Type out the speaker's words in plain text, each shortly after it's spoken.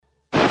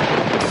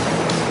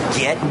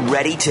Get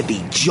ready to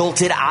be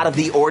jolted out of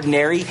the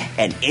ordinary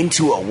and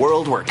into a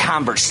world where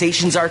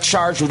conversations are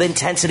charged with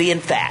intensity and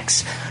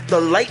facts.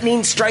 The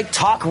Lightning Strike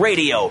Talk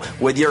Radio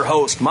with your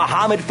host,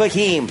 Mohammed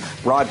Fahim,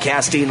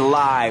 broadcasting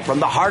live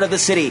from the heart of the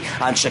city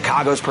on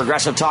Chicago's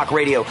Progressive Talk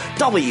Radio,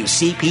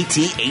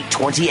 WCPT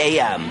 820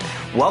 AM.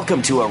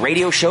 Welcome to a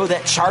radio show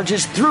that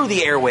charges through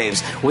the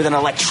airwaves with an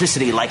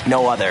electricity like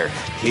no other.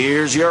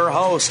 Here's your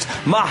host,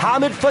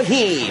 Mohammed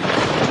Fahim.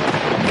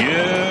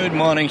 Good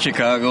morning,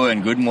 Chicago,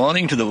 and good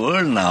morning to the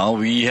world now.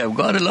 We have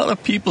got a lot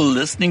of people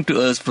listening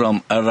to us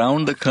from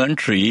around the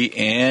country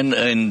and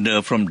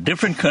from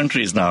different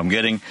countries now. I'm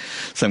getting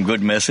some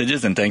good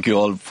messages, and thank you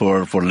all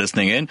for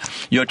listening in.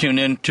 You're tuned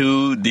in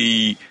to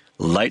the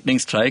Lightning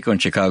Strike on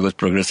Chicago's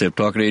Progressive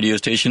Talk radio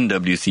station,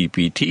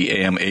 WCPT,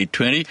 AM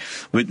 820.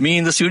 With me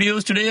in the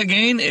studios today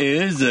again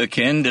is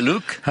Ken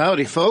DeLuke.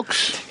 Howdy,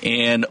 folks.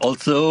 And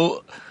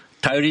also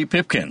Tyree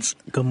Pipkins.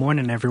 Good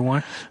morning,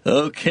 everyone.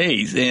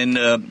 Okay,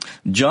 and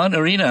John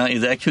Arena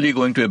is actually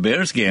going to a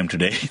Bears game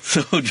today,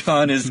 so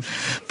John is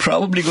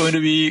probably going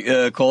to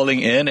be calling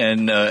in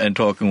and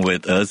talking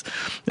with us.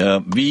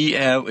 We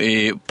have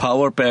a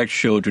power-packed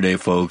show today,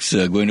 folks.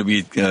 Going to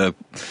be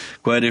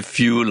quite a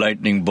few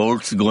lightning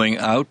bolts going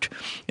out,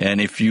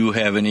 and if you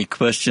have any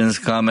questions,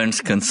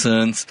 comments,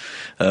 concerns,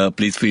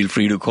 please feel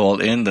free to call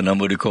in. The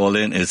number to call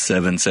in is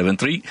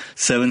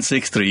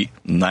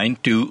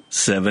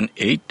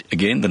 773-763-9278.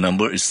 Again, the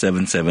number is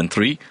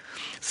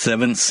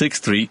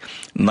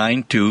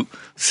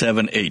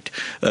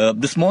 773-763-9278.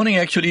 This morning,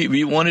 actually,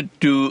 we wanted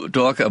to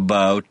talk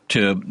about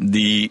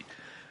the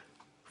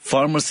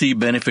pharmacy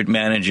benefit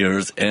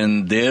managers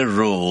and their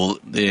role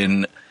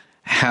in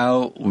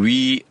how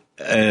we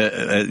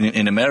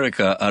in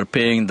America are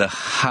paying the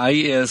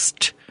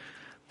highest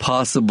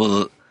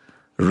possible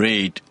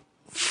rate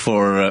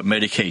for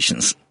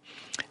medications.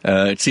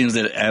 It seems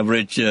that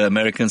average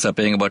Americans are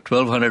paying about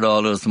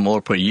 $1,200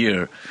 more per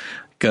year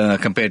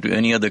compared to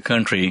any other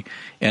country,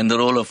 and the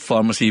role of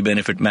pharmacy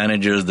benefit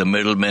managers, the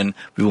middlemen,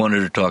 we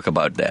wanted to talk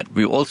about that.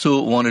 We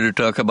also wanted to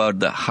talk about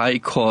the high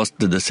cost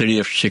that the city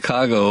of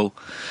Chicago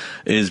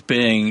is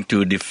paying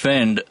to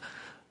defend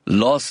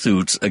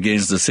lawsuits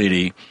against the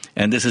city,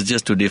 and this is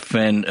just to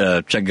defend.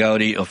 Chuck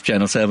Gowdy of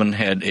Channel 7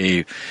 had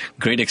a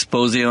great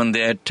expose on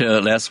that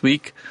last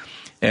week,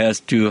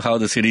 as to how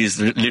the city is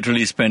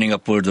literally spending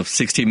upwards of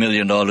 $60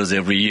 million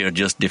every year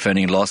just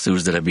defending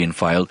lawsuits that have been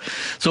filed.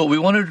 So we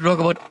wanted to talk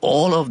about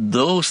all of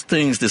those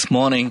things this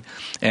morning,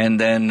 and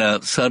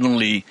then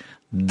suddenly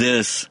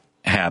this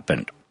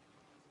happened.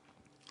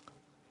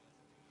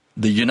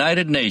 The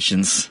United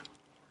Nations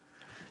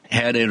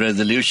had a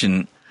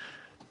resolution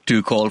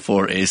to call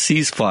for a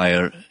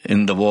ceasefire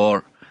in the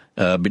war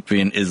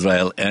between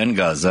Israel and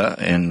Gaza,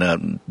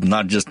 and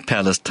not just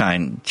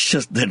Palestine,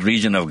 just that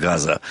region of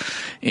Gaza.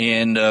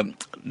 And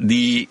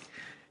the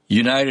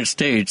United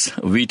States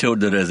vetoed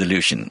the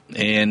resolution.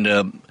 And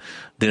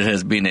there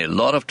has been a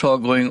lot of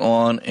talk going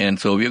on, and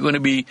so we're going to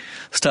be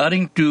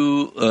starting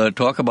to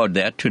talk about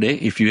that today.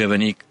 If you have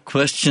any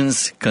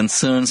questions,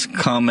 concerns,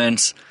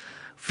 comments,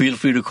 feel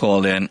free to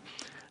call in.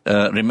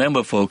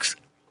 Remember, folks,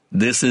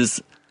 this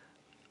is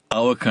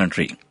our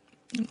country.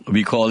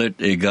 We call it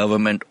a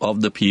government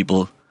of the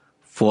people,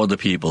 for the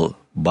people,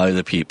 by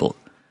the people.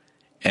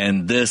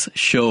 And this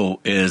show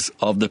is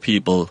of the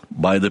people,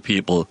 by the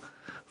people,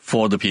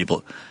 for the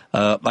people.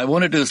 I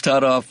wanted to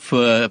start off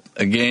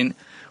again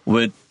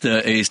with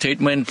a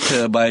statement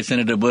by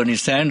Senator Bernie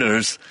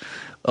Sanders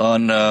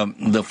on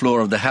the floor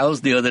of the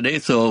House the other day.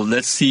 So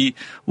let's see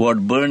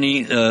what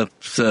Bernie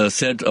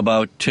said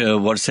about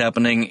what's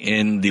happening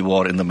in the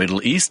war in the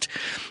Middle East.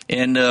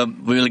 And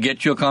we'll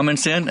get your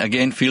comments in.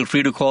 Again, feel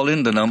free to call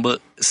in. The number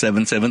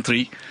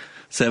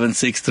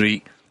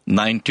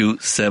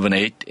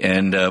 773-763-9278.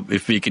 And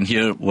if we can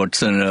hear what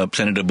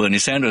Senator Bernie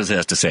Sanders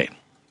has to say.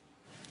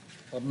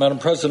 Madam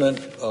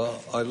President,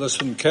 I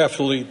listened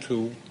carefully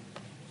to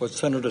what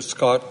Senator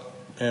Scott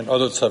and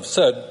others have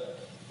said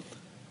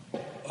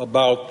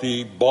about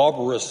the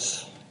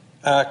barbarous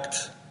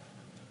act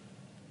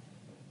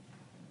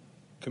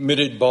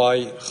committed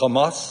by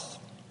Hamas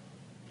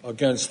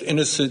against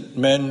innocent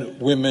men,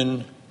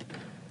 women,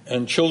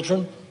 and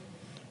children,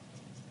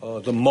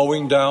 the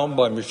mowing down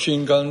by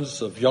machine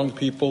guns of young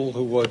people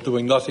who were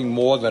doing nothing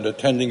more than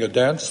attending a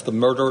dance, the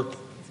murder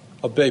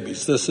of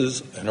babies. This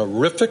is an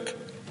horrific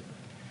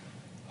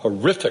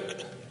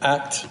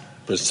act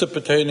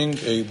precipitating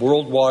a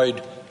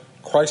worldwide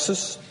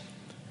crisis.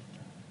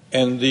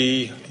 And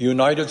the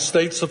United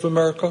States of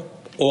America,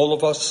 all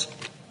of us,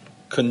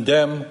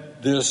 condemn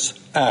this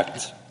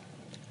act.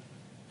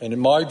 And in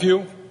my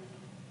view,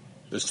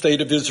 the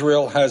State of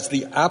Israel has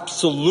the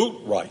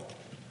absolute right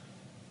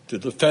to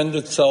defend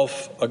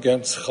itself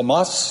against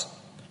Hamas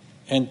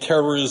and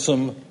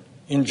terrorism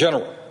in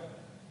general.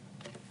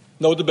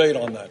 No debate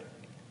on that.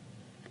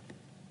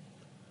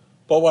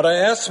 But what I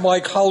ask my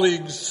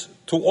colleagues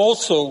to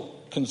also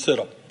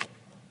consider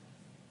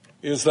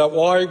is that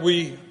while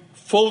we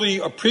fully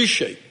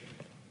appreciate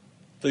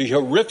the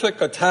horrific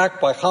attack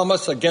by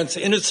Hamas against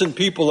innocent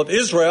people of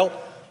Israel,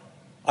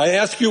 I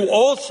ask you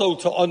also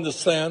to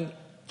understand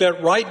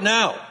that right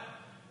now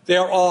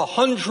there are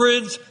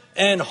hundreds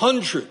and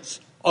hundreds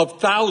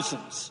of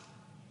thousands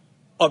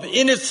of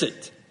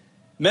innocent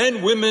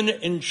men, women,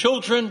 and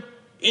children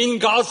in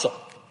Gaza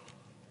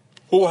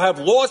who have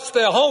lost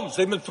their homes.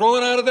 They've been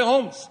thrown out of their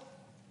homes.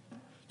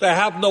 They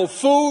have no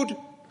food,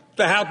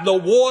 they have no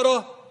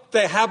water,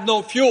 they have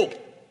no fuel.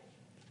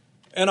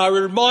 And I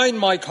remind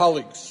my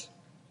colleagues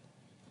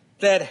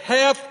that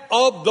half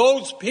of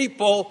those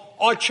people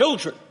are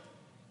children.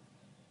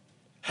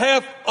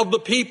 Half of the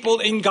people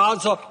in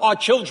Gaza are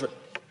children.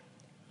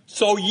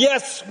 So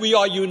yes, we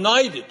are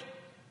united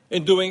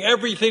in doing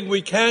everything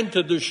we can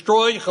to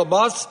destroy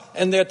Hamas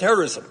and their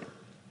terrorism.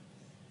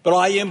 But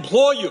I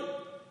implore you,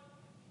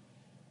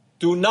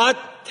 do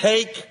not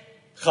take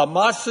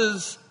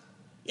Hamas's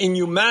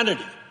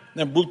inhumanity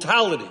and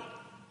brutality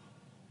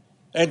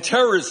and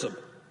terrorism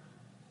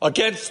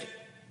against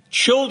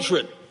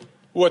children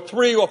who are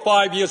 3 or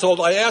 5 years old.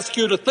 I ask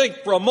you to think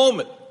for a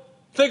moment.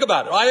 Think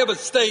about it. I have a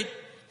state,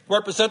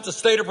 represent the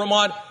state of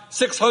Vermont,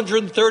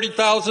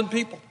 630,000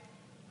 people.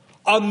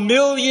 1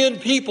 million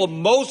people,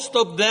 most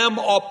of them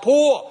are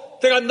poor.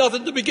 They got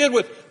nothing to begin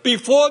with.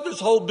 Before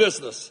this whole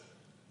business,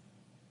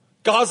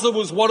 Gaza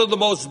was one of the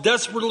most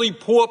desperately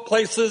poor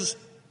places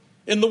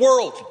in the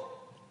world.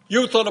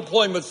 Youth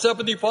unemployment,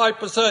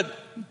 75%.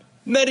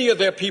 Many of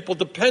their people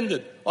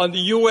depended on the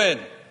UN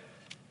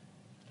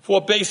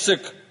for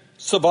basic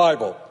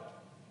survival.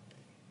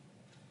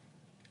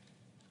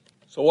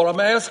 So what I'm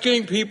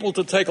asking people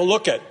to take a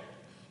look at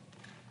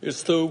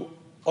is to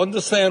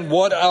understand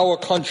what our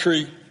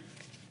country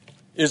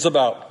is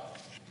about.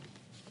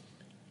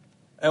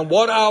 And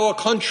what our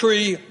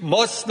country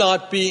must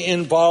not be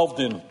involved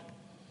in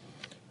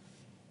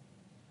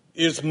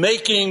is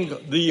making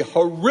the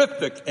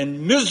horrific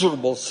and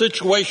miserable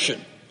situation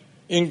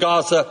in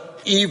Gaza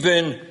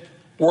even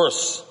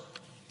worse.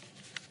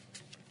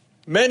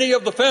 Many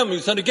of the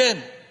families, and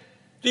again,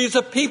 these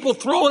are people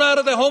thrown out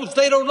of their homes.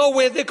 They don't know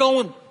where they're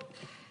going.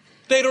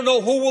 They don't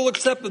know who will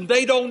accept them.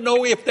 They don't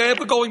know if they're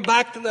ever going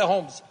back to their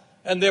homes.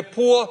 And they're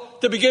poor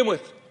to begin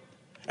with.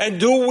 And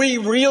do we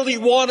really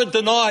want to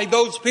deny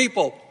those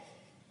people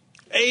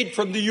aid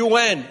from the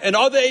UN and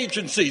other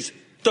agencies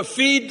to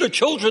feed the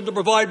children, to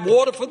provide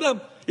water for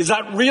them? Is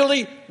that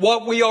really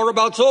what we are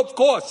about? So, of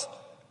course,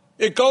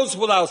 it goes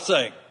without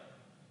saying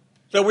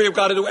that we have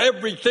got to do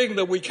everything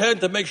that we can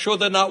to make sure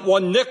that not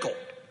one nickel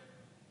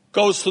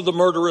goes to the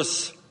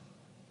murderous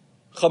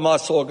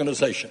Hamas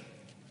organization.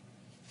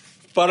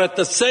 But at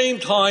the same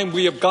time,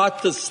 we have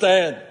got to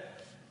stand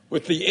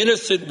with the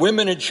innocent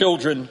women and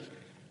children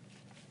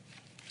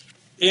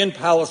in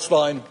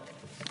Palestine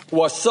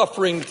who are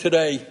suffering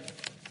today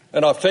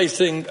and are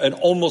facing an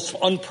almost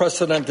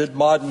unprecedented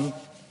modern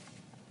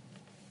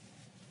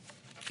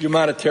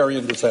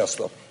humanitarian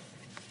disaster.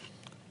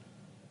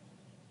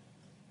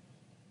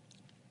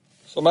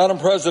 So, Madam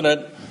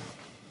President,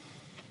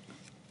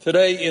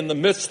 today, in the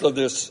midst of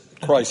this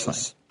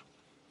crisis.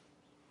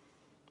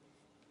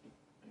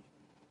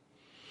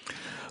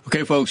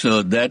 Okay, folks,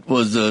 that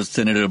was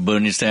Senator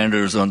Bernie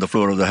Sanders on the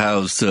floor of the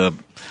House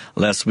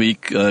last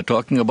week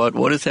talking about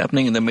what is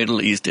happening in the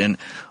Middle East and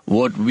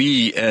what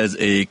we as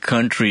a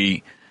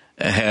country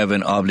have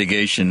an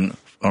obligation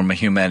from a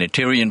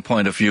humanitarian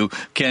point of view.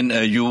 Ken,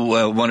 you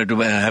wanted to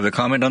have a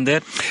comment on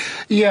that?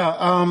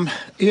 Yeah,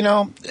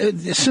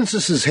 since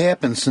this has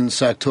happened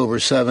since October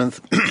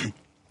 7th,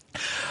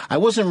 I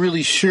wasn't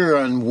really sure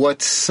on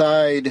what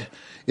side,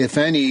 if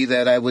any,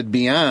 that I would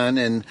be on.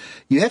 And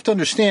you have to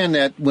understand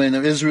that when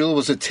Israel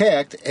was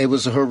attacked, it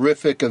was a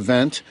horrific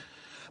event.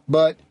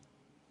 But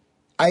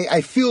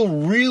I feel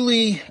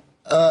really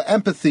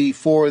empathy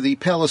for the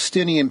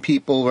Palestinian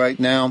people right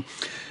now,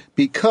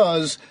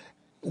 because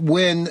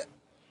when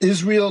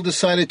Israel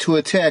decided to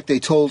attack, they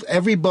told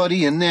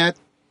everybody in that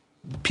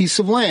piece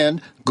of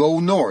land, go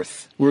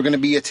north. We're going to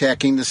be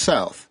attacking the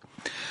south.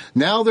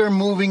 Now they're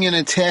moving and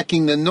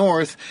attacking the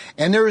north,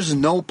 and there is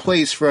no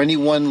place for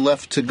anyone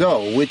left to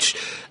go, which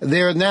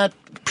they're not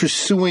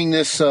pursuing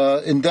this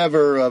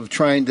endeavor of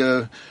trying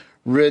to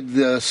rid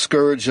the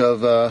scourge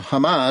of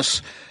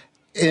Hamas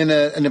in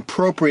an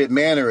appropriate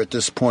manner at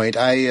this point.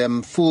 I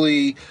am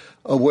fully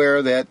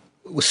aware that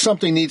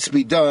something needs to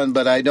be done,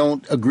 but I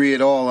don't agree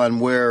at all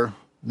on where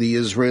the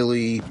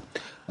Israeli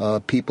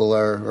people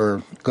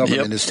or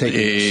government is taking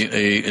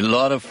this. A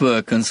lot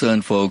of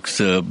concerned folks.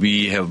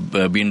 We have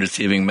been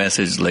receiving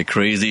messages like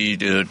crazy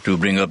to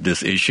bring up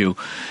this issue.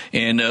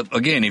 And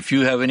again, if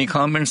you have any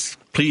comments,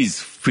 please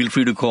feel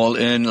free to call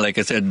in. Like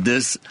I said,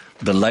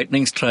 the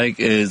Lightning Strike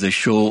is a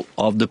show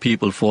of the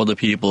people, for the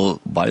people,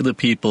 by the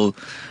people.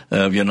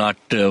 We are not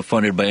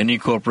funded by any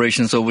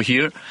corporations over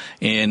here.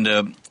 And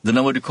the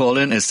number to call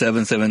in is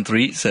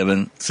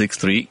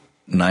 773-763-9278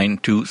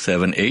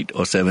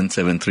 or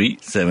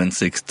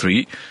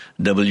 773-763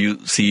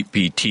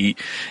 WCPT.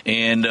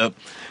 And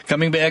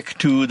coming back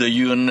to the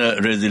UN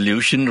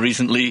resolution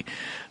recently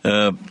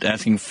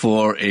asking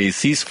for a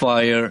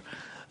ceasefire,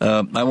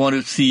 I want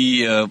to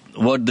see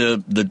what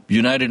the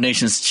United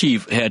Nations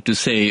chief had to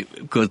say,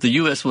 because the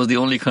U.S. was the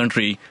only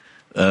country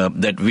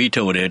that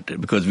vetoed it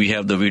because we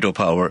have the veto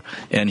power.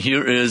 And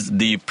here is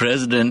the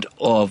President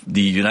of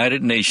the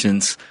United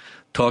Nations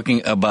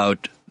talking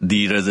about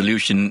the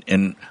resolution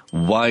and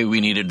why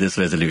we needed this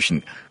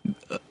resolution.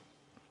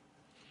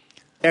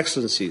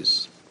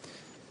 Excellencies,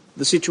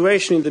 the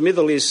situation in the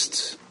Middle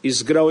East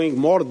is growing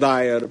more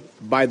dire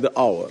by the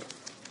hour.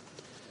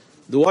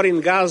 The war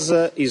in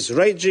Gaza is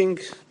raging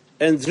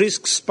and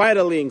risks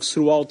spiraling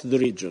throughout the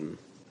region.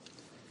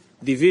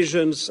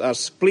 Divisions are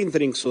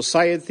splintering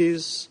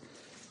societies,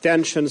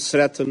 tensions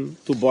threaten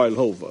to boil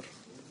over.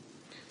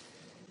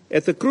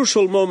 At a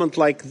crucial moment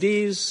like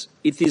this,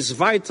 it is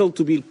vital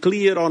to be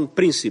clear on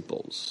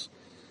principles,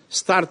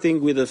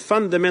 starting with the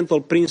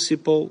fundamental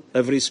principle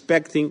of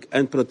respecting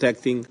and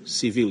protecting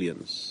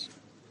civilians.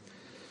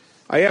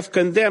 I have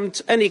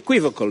condemned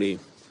unequivocally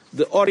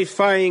the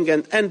horrifying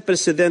and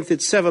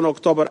unprecedented 7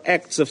 October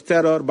acts of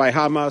terror by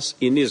Hamas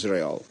in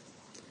Israel.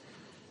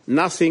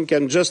 Nothing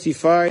can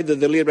justify the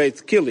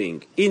deliberate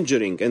killing,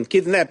 injuring and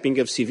kidnapping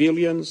of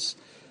civilians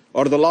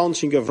or the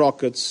launching of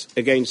rockets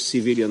against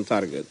civilian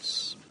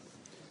targets.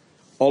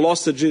 All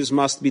hostages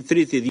must be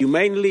treated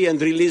humanely and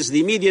released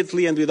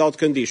immediately and without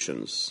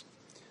conditions.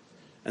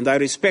 And I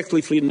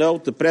respectfully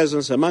note the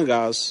presence among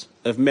us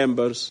of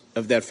members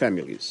of their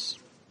families.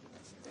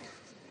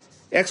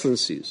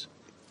 Excellencies,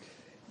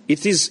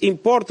 it is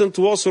important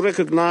to also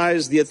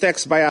recognize the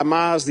attacks by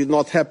Hamas did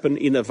not happen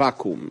in a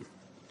vacuum.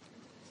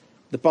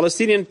 The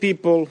Palestinian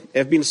people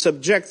have been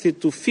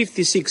subjected to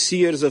 56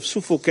 years of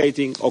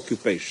suffocating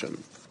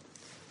occupation.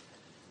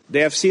 They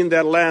have seen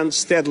their land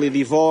steadily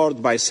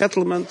devoured by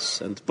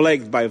settlements and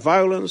plagued by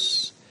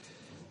violence,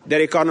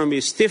 their economy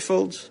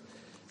stifled,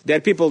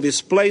 their people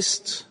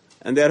displaced,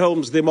 and their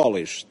homes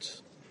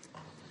demolished.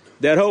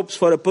 Their hopes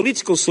for a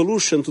political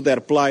solution to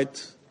their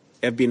plight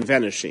have been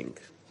vanishing.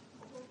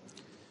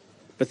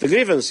 But the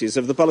grievances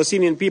of the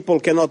Palestinian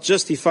people cannot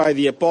justify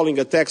the appalling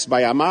attacks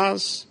by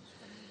Hamas,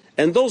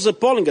 and those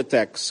appalling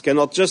attacks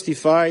cannot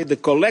justify the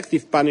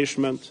collective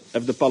punishment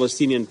of the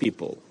Palestinian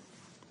people.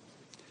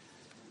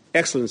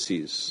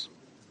 Excellencies,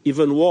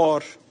 even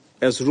war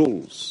has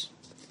rules.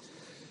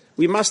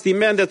 We must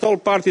demand that all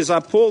parties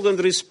uphold and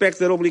respect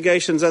their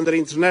obligations under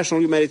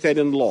international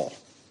humanitarian law,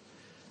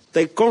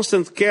 take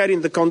constant care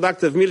in the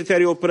conduct of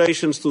military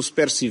operations to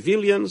spare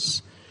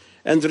civilians,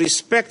 and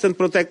respect and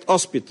protect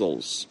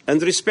hospitals,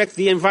 and respect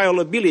the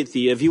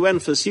inviolability of UN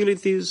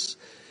facilities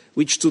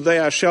which today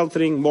are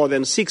sheltering more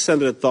than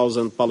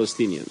 600,000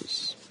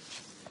 Palestinians.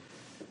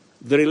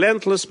 The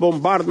relentless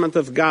bombardment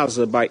of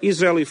Gaza by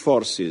Israeli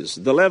forces,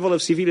 the level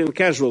of civilian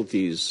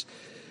casualties,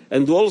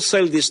 and the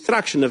wholesale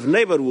destruction of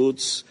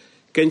neighborhoods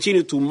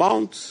continue to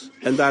mount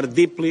and are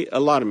deeply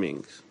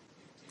alarming.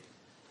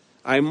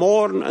 I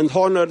mourn and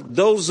honor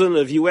dozens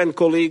of UN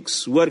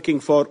colleagues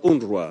working for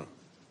UNRWA.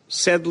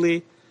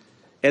 Sadly,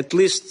 at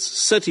least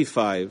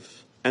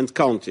 35 and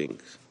counting,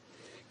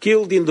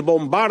 killed in the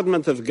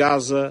bombardment of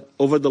Gaza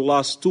over the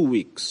last 2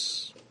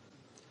 weeks.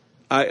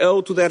 I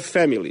owe to their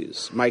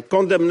families my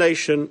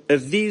condemnation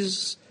of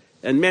these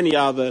and many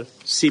other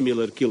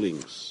similar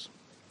killings.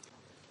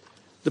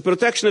 The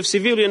protection of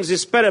civilians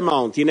is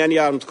paramount in any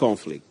armed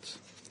conflict.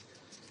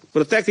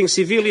 Protecting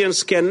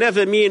civilians can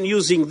never mean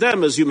using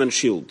them as human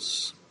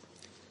shields.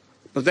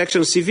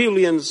 Protecting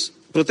civilians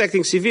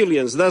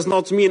does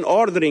not mean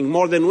ordering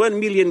more than 1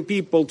 million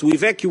people to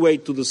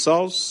evacuate to the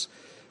south,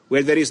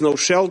 where there is no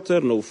shelter,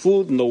 no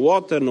food, no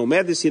water, no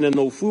medicine, and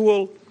no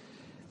fuel,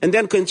 and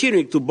then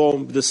continuing to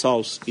bomb the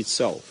south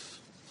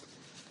itself.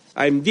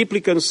 I am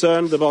deeply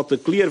concerned about the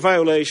clear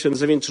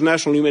violations of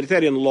international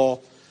humanitarian law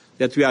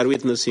that we are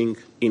witnessing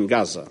in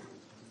Gaza.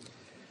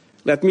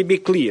 Let me be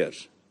clear.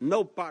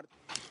 No part.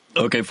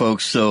 Okay,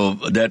 folks, so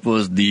that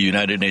was the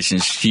United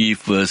Nations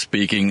chief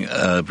speaking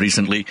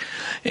recently.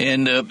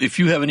 And if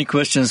you have any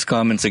questions,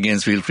 comments, again,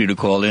 feel free to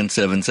call in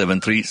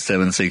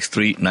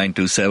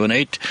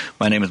 773-763-9278.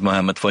 My name is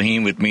Mohammed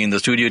Fahim. With me in the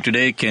studio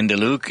today, Ken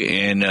DeLuke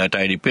and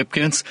Tidy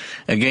Pipkins.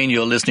 Again,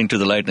 you're listening to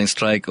the Lightning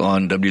Strike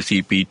on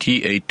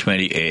WCPT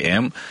 820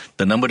 AM.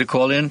 The number to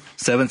call in,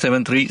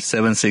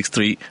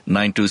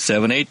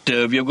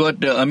 773-763-9278. We've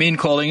got Amin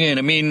calling in.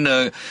 Amin,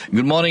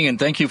 good morning and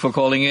thank you for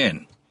calling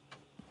in.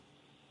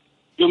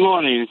 Good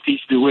morning, and peace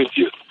be with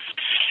you.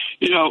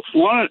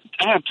 I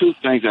have two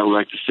things I would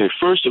like to say.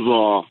 First of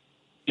all,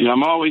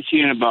 I'm always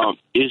hearing about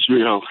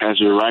Israel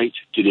has a right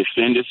to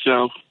defend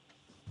itself.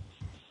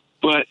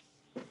 But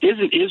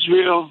isn't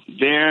Israel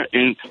there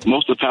in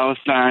most of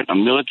Palestine a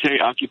military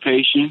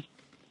occupation?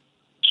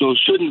 So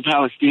shouldn't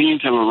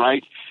Palestinians have a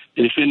right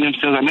to defend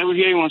themselves? I never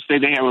hear anyone say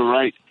they have a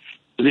right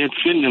to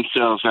defend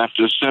themselves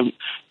after a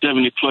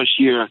 70-plus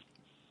year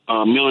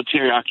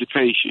military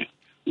occupation.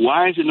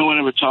 Why is it no one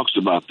ever talks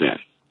about that?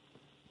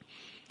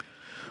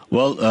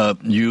 Well,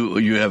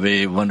 you have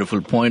a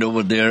wonderful point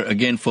over there.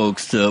 Again,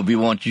 folks, we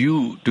want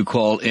you to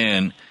call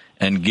in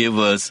and give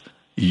us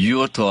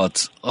your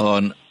thoughts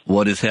on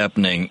what is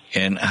happening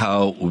and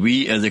how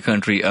we as a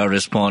country are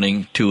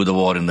responding to the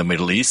war in the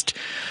Middle East.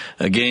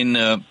 Again,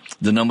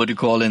 the number to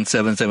call in,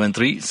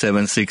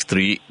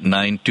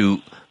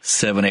 773-763-9278.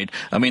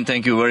 Amin,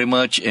 thank you very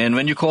much. And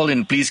when you call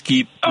in, please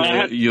keep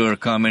your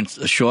comments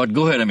short.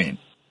 Go ahead, Amin.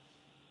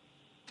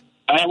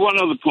 I have one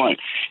other point,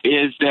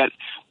 is that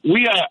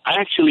we are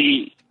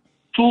actually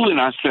fooling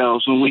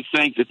ourselves when we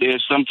think that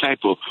there's some type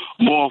of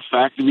moral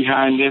factor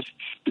behind this,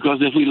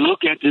 because if we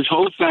look at this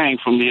whole thing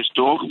from the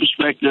historical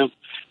perspective,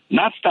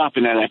 not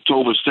stopping at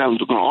October 7th,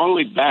 but going all the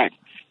way back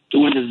to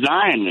when the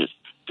Zionists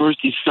first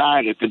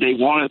decided that they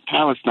wanted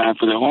Palestine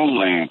for their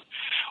homeland,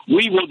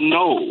 we would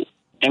know,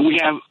 and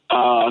we have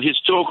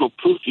historical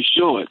proof to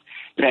show it,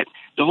 that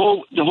the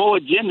whole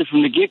agenda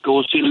from the get-go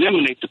was to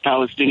eliminate the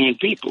Palestinian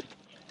people.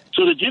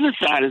 So the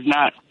genocide is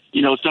not,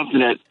 something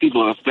that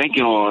people are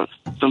thinking or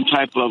some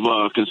type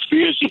of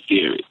conspiracy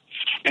theory.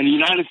 And the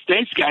United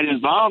States got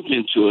involved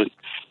into it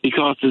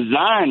because the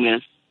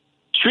Zionists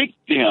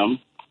tricked them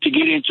to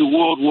get into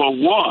World War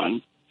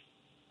I,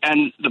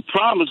 and the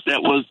promise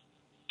that was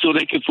so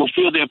they could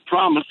fulfill their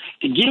promise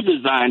to give the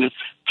Zionists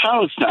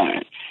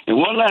Palestine. And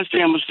one last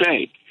thing I'm going to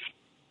say,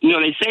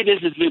 they say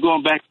this has been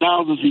going back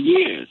thousands of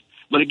years.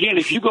 But again,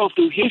 if you go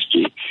through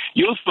history,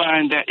 you'll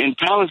find that in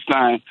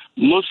Palestine,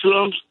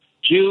 Muslims,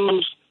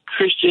 Jews,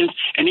 Christians,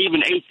 and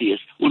even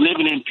atheists were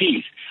living in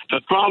peace.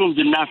 The problem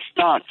did not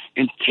start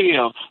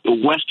until the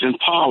Western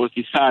powers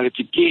decided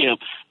to give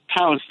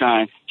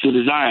Palestine to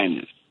the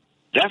Zionists.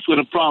 That's where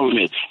the problem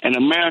is. And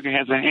America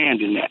has a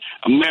hand in that.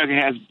 America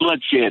has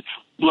blood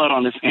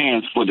on its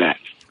hands for that.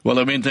 Well,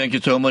 Amin, thank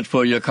you so much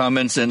for your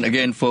comments. And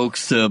again,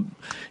 folks,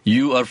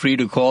 you are free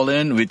to call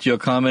in with your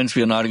comments.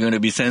 We are not going to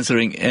be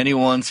censoring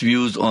anyone's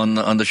views on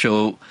the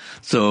show.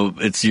 So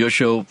it's your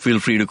show.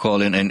 Feel free to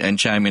call in and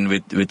chime in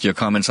with your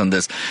comments on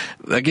this.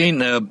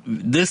 Again,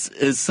 this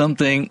is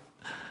something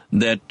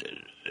that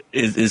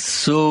is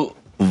so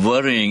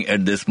worrying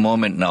at this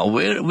moment now.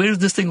 Where is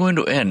this thing going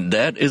to end?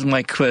 That is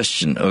my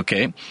question,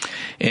 okay?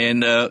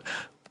 And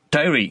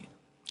Tyree,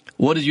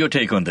 what is your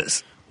take on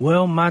this?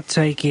 Well, my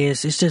take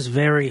is it's just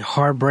very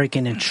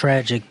heartbreaking and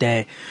tragic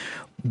that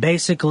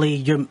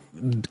basically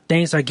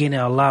things are getting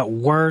a lot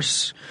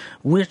worse.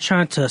 We're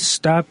trying to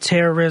stop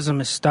terrorism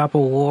and stop a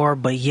war,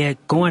 but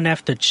yet going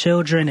after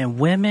children and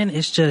women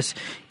is just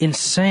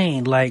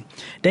insane. Like,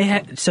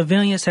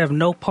 civilians have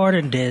no part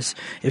in this.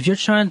 If you're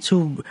trying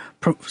to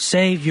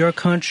save your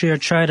country or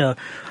try to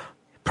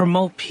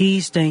promote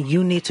peace, then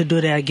you need to do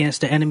that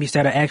against the enemies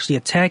that are actually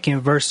attacking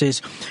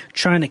versus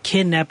trying to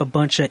kidnap a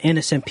bunch of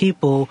innocent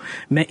people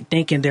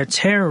thinking they're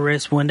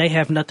terrorists when they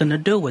have nothing to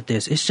do with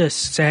this. It's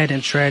just sad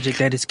and tragic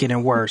that it's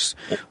getting worse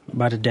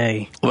by the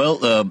day. Well,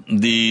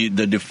 the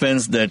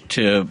defense that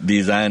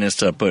the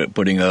Zionists are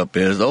putting up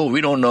is,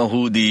 we don't know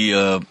who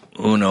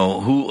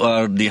who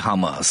are the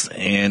Hamas,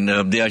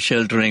 and they are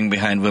sheltering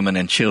behind women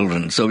and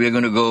children. So we are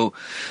going to go,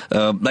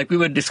 like we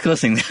were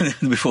discussing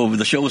before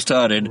the show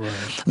started.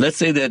 Right. Let's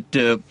say that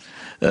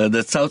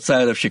the south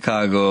side of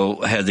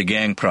Chicago has a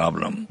gang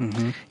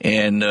problem,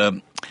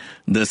 and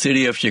the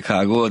city of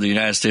Chicago or the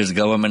United States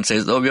government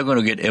says, we're going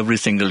to get every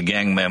single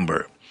gang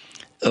member.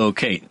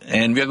 Okay,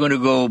 and we're going to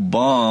go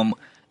bomb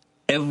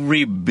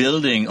every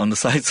building on the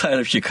south side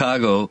of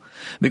Chicago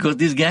because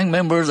these gang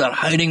members are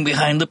hiding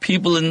behind the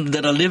people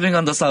that are living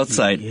on the south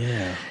side.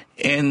 Yeah.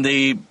 And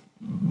they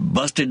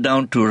busted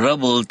down to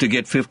rubble to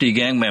get 50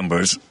 gang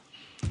members.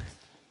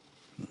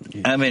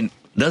 Yeah. I mean,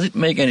 does it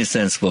make any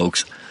sense,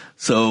 folks?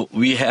 So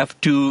we have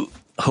to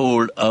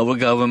hold our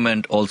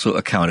government also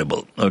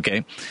accountable,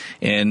 okay?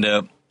 And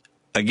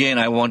again,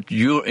 I want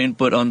your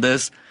input on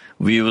this.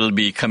 We will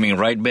be coming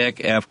right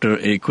back after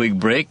a quick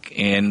break,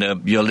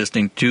 and you're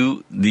listening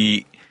to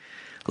the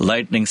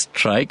Lightning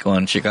Strike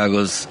on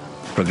Chicago's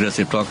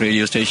progressive talk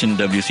radio station,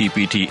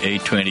 WCPT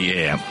 820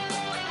 AM.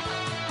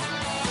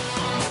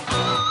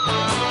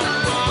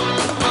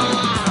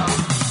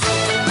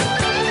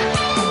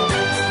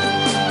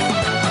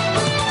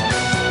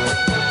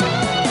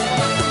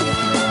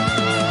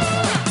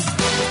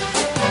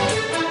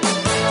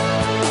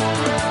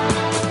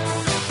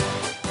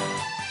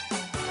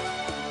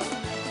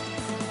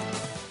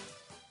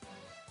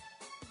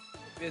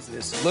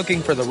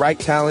 Looking for the right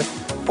talent,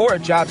 or a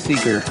job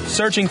seeker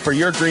searching for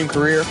your dream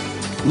career?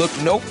 Look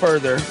no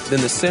further than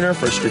the Center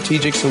for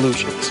Strategic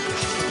Solutions,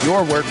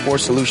 your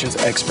workforce solutions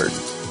expert.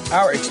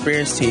 Our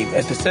experienced team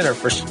at the Center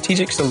for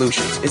Strategic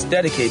Solutions is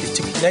dedicated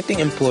to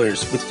connecting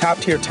employers with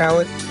top-tier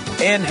talent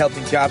and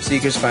helping job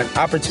seekers find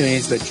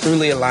opportunities that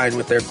truly align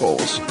with their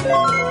goals.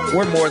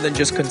 We're more than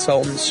just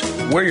consultants.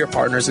 We're your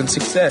partners in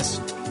success.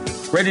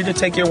 Ready to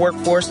take your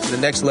workforce to the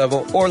next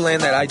level or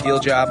land that ideal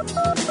job?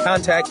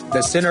 Contact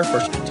the Center for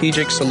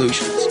Strategic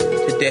Solutions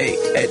today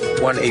at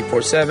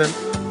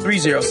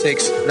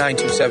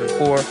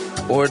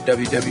 1-847-306-9274 or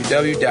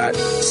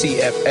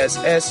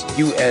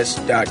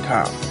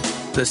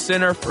www.cfssus.com. The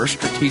Center for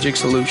Strategic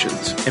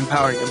Solutions,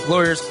 empowering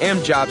employers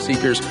and job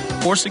seekers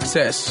for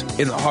success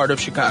in the heart of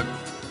Chicago.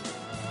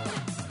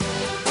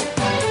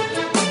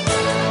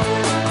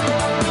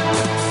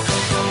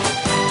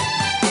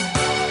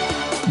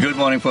 Good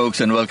morning, folks,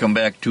 and welcome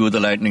back to the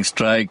Lightning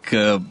Strike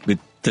with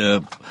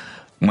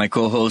My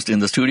co-host in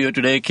the studio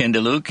today, Ken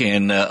DeLuke,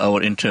 and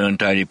our intern,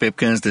 Tyree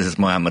Pipkins. This is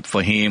Mohammed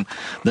Fahim.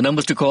 The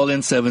numbers to call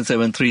in,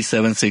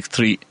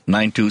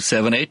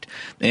 773-763-9278.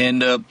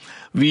 And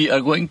we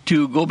are going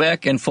to go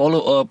back and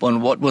follow up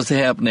on what was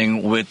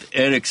happening with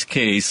Eric's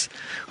case,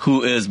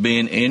 who has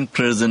been in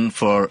prison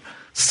for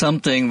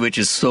something which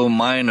is so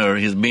minor.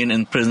 He's been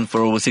in prison for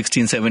over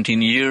 16,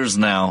 17 years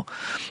now.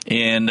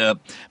 And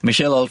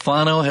Michelle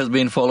Alfano has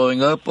been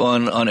following up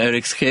on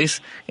Eric's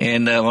case.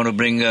 And I want to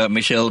bring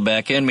Michelle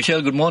back in.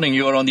 Michelle, good morning.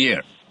 You are on the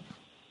air.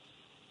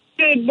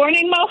 Good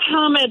morning,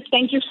 Mohammed.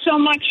 Thank you so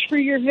much for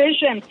your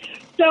vision.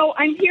 So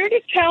I'm here to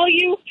tell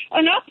you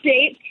an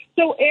update.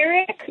 So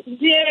Eric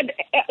did,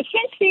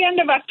 since the end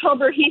of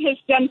October, he has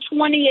done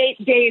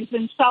 28 days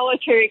in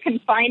solitary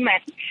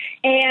confinement.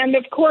 And,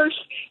 of course,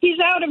 he's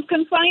out of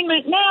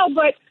confinement now,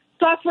 but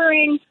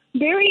suffering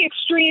very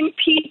extreme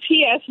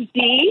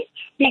PTSD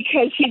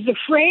because he's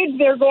afraid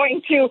they're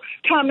going to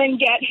come and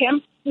get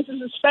him. This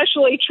is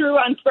especially true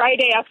on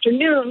Friday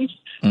afternoons.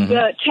 Mm-hmm.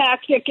 The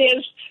tactic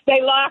is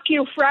they lock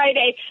you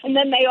Friday, and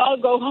then they all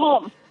go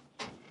home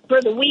for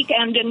the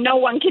weekend, and no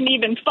one can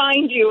even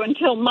find you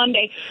until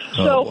Monday.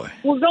 So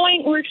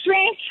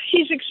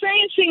he's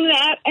experiencing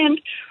that,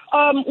 and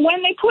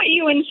when they put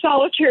you in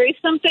solitary,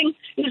 something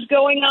is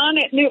going on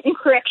at Newton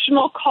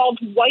Correctional called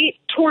white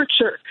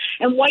torture.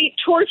 And white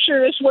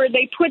torture is where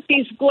they put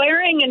these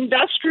glaring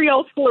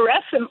industrial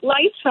fluorescent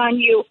lights on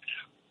you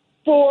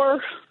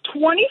for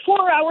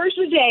 24 hours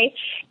a day,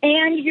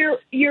 and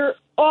you're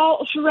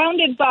all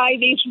surrounded by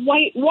these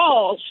white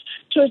walls.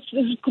 So it's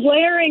this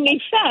glaring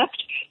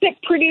effect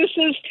that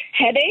produces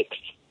headaches,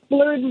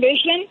 blurred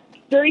vision,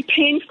 very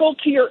painful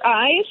to your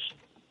eyes.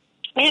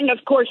 And,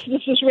 of course,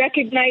 this is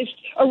recognized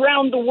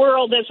around the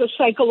world as a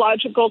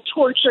psychological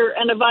torture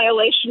and a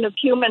violation of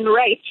human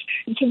rights.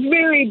 It's a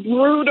very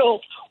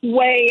brutal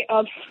way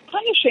of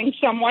punishing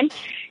someone.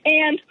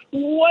 And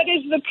what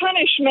is the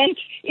punishment?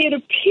 It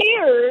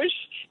appears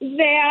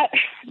that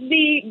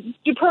the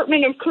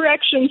Department of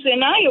Corrections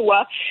in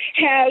Iowa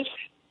has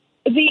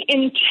the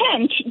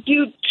intent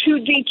to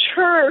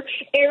deter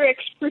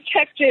Eric's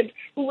protected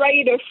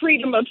right of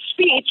freedom of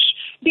speech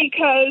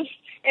because,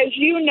 as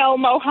you know,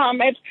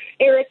 Mohammed,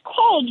 Eric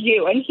called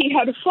you, and he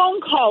had a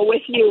phone call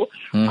with you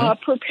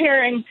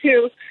preparing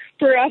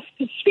for us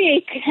to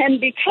speak. And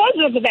because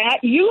of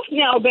that, you've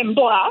now been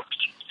blocked.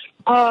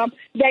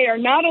 They are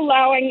not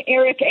allowing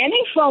Eric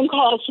any phone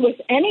calls with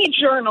any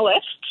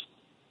journalists.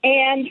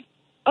 And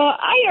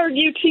I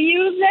argue to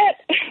you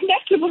that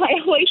that's a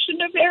violation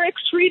of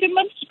Eric's freedom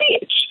of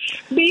speech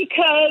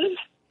because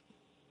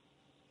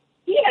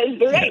he has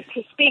the right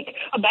to speak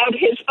about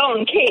his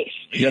own case.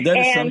 Yeah, that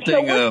is something.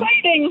 So we're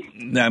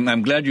fighting.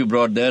 I'm glad you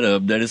brought that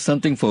up. That is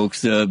something,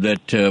 folks,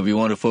 that we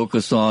want to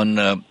focus on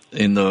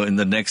in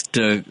the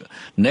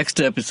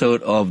next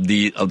episode of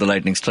the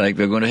Lightning Strike.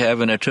 We're going to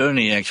have an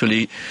attorney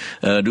actually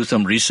do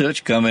some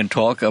research, come and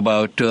talk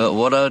about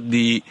what are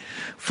the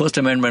First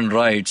Amendment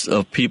rights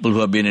of people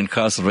who have been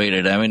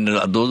incarcerated. I mean,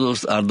 are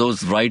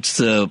those rights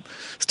still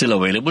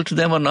available to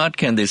them or not?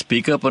 Can they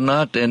speak up or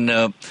not?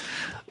 And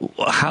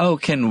how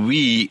can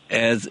we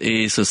as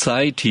a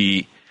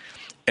society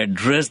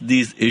address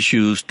these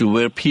issues to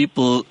where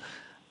people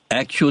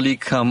actually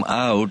come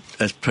out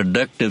as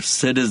productive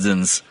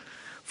citizens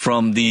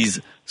from these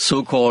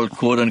so-called,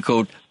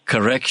 quote-unquote,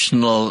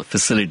 correctional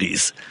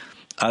facilities?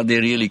 Are they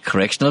really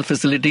correctional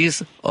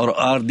facilities, or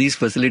are these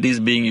facilities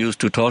being used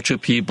to torture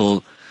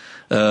people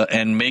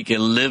and make a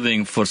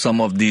living for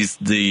some of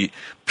the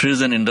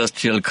prison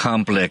industrial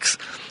complex,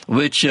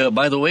 which,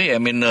 by the way, I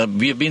mean,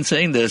 we have been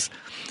saying this,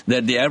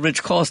 that the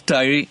average cost,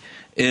 Tyree,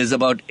 is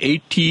about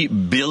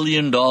 $80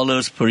 billion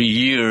per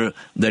year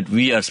that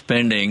we are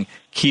spending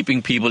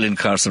keeping people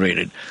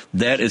incarcerated.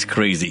 That is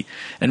crazy.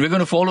 And we're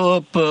going to follow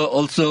up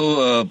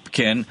also,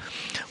 Ken,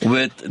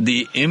 with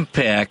the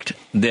impact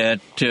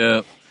that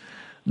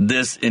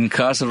this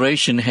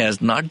incarceration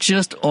has not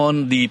just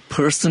on the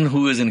person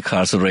who is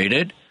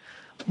incarcerated,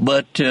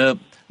 but the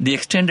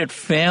extended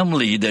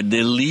family that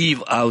they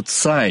leave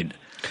outside.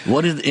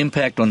 What is the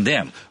impact on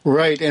them?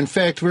 Right. In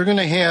fact, we're going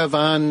to have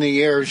on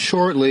the air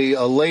shortly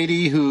a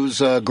lady whose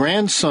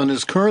grandson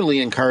is currently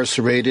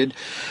incarcerated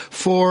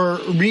for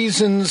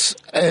reasons,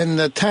 and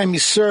the time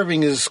he's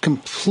serving is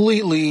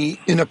completely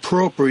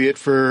inappropriate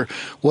for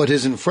what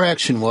his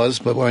infraction was,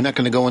 but we're not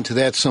going to go into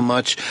that so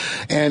much.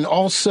 And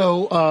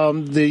also,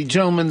 the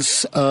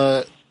gentleman's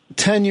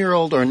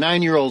 10-year-old or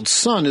 9-year-old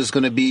son is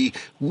going to be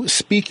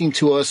speaking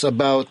to us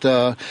about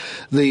the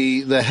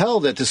hell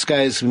that this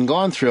guy's been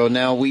gone through.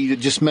 Now, we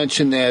just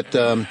mentioned that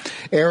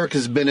Eric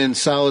has been in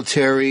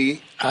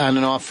solitary on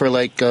and off for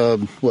like,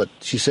 28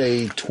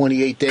 days?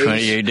 28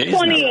 days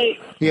 28.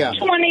 now. Yeah.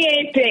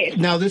 28 days.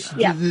 Now,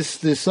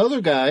 this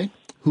other guy,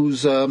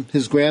 who's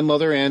his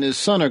grandmother and his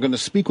son are going to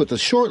speak with us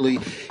shortly,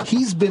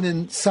 he's been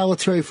in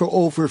solitary for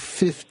over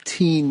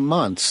 15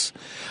 months.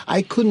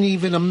 I couldn't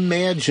even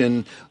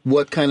imagine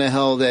what kind of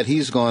hell that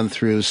he's gone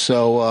through.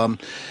 So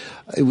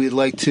we'd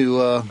like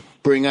to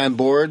bring on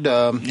board.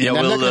 I'm not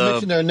going to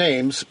mention their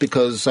names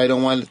because I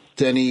don't want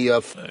any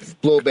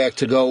blowback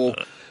to go.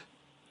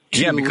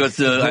 Because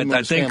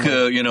I think,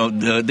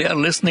 they are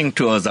listening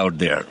to us out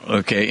there,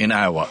 in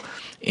Iowa.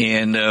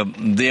 And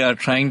they are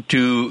trying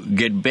to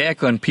get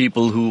back on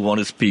people who want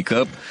to speak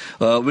up.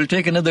 We'll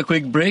take another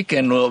quick break,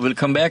 and we'll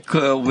come back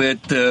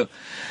with the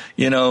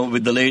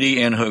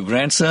lady and her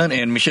grandson.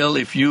 And Michelle,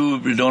 if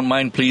you don't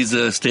mind, please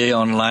stay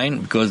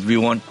online because we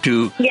want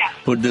to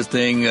put this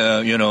thing,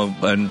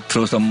 and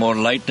throw some more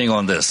lightning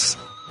on this.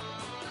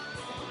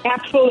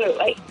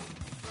 Absolutely.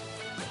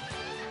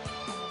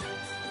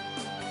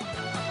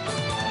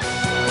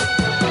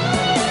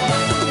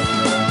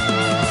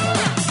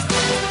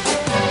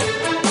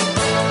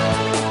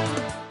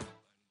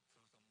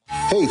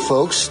 Hey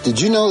folks, did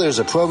you know there's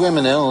a program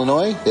in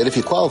Illinois that if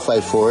you qualify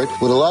for it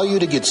would allow you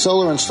to get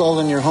solar installed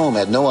in your home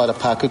at no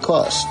out-of-pocket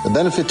cost? The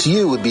benefit to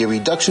you would be a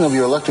reduction of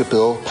your electric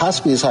bill,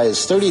 possibly as high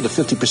as 30 to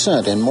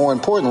 50%, and more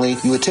importantly,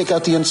 you would take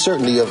out the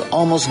uncertainty of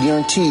almost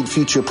guaranteed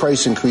future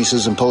price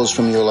increases imposed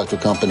from your electric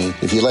company.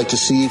 If you'd like to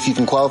see if you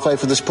can qualify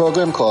for this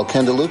program, call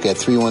Ken DeLuke at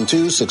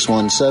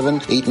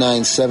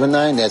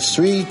 312-617-8979. That's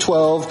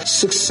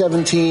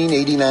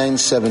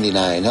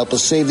 312-617-8979. Help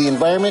us save the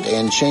environment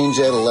and change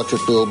that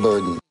electric bill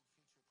burden.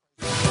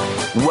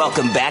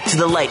 Welcome back to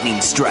the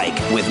Lightning Strike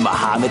with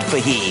Mohammed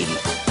Fahim.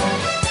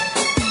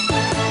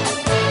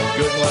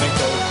 Good morning,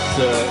 folks,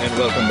 and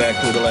welcome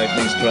back to the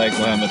Lightning Strike.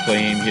 Mohammed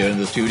Fahim here in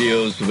the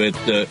studios with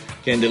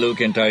Ken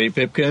DeLuke and Tyree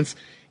Pipkins.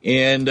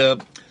 And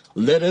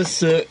let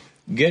us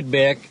get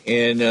back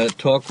and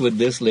talk with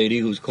this lady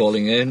who's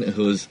calling in,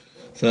 whose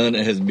son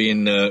has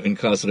been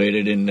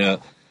incarcerated in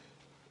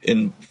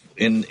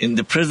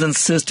the prison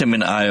system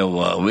in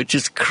Iowa, which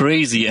is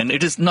crazy. And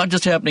it is not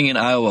just happening in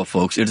Iowa,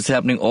 folks. It is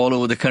happening all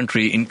over the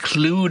country,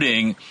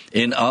 including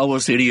in our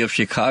city of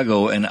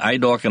Chicago and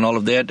IDOC and all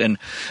of that. And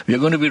we're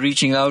going to be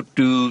reaching out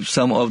to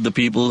some of the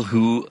people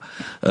who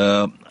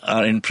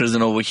are in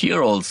prison over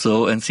here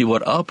also and see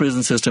what our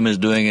prison system is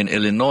doing in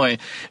Illinois.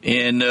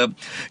 And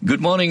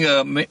good morning,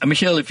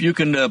 Michelle, if you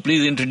can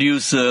please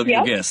introduce your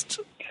guest.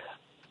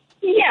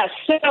 Yes,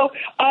 so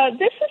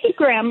this is a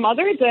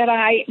grandmother that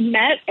I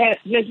met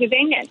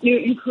visiting at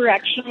Newton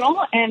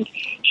Correctional, and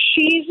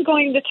she's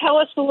going to tell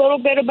us a little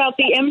bit about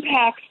the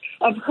impact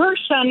of her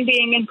son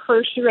being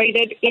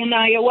incarcerated in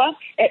Iowa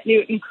at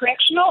Newton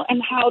Correctional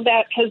and how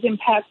that has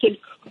impacted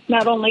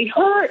not only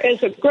her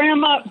as a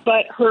grandma,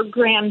 but her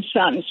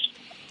grandsons.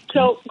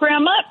 So,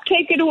 Grandma,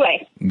 take it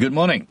away. Good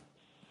morning.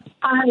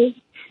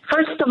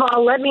 First of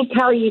all, let me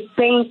tell you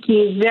thank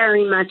you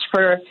very much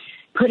for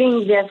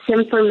putting this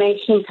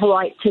information to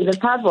light to the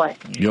public.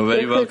 You're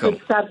very welcome.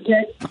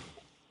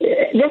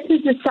 This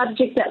is a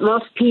subject that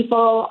most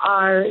people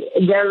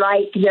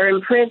they're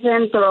in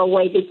prison, throw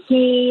away the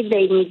key,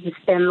 they need to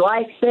spend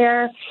life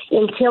there.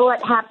 Until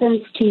it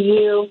happens to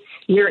you,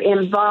 you're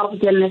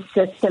involved in the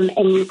system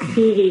and you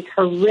see these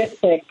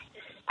horrific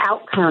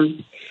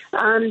outcomes.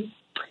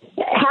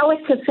 How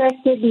it's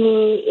affected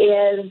me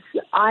is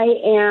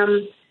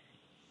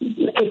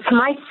it's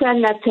my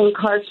son that's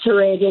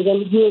incarcerated,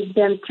 and he has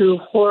been through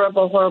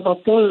horrible, horrible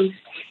things.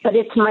 But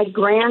it's my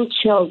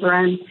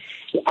grandchildren.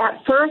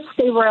 At first,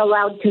 they were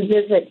allowed to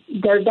visit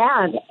their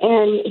dad,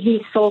 and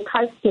he's full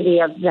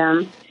custody of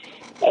them.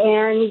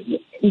 And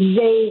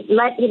they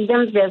let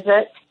them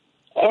visit.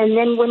 And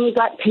then when he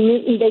got to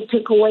Newton, they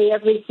took away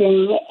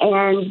everything,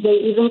 and they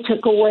even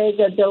took away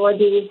the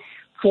ability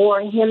for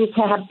him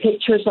to have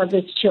pictures of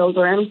his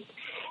children.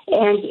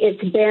 And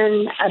it's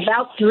been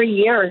about 3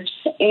 years,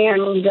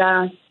 and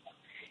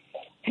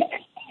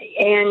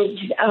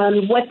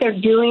what they're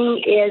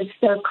doing is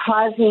they're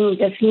causing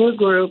this new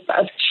group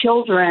of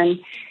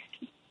children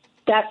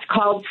that's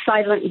called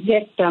silent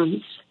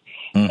victims.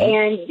 Mm-hmm.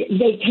 And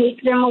they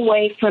take them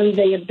away from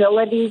the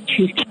ability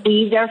to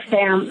see their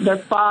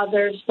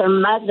fathers, their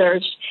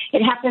mothers.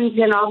 It happens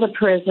in all the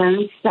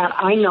prisons that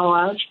I know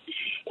of.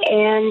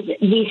 And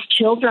these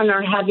children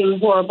are having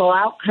horrible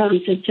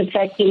outcomes. It's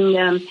affecting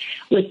them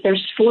with their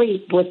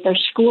sleep, with their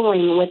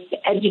schooling, with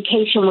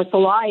education, with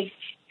life.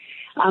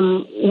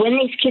 When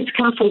these kids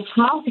come from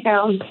small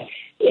towns,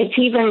 it's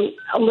even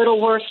a little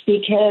worse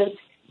because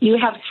you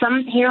have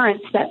some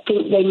parents that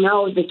think they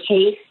know the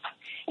case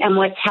and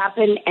what's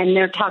happened, and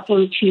they're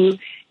talking to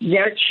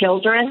their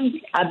children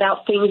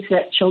about things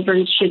that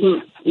children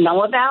shouldn't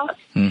know about.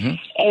 Mm-hmm.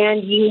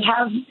 And you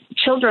have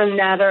children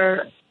that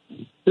are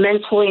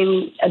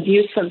mentally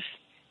abusive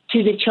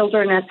to the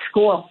children at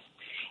school.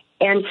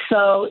 And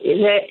so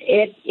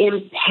it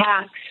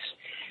impacts,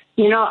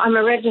 I'm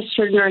a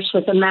registered nurse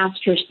with a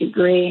master's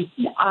degree.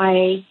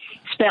 I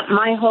spent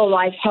my whole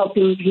life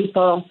helping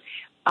people.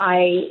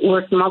 I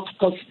worked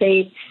multiple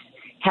states,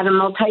 had a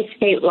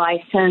multi-state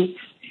license.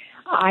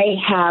 I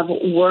have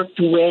worked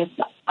with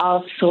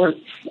all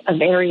sorts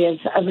of areas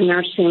of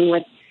nursing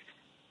with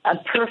a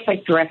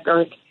perfect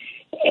record.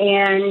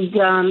 And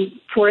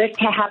for it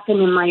to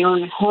happen in my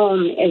own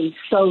home is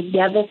so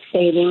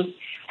devastating.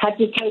 Had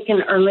to take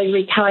an early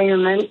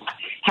retirement,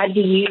 had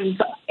to use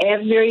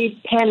every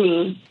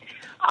penny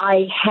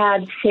I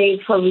had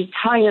saved for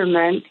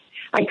retirement.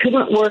 I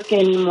couldn't work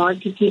anymore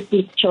to keep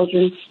these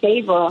children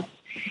stable.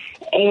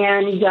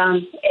 And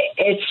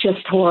it's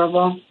just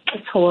horrible.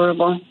 It's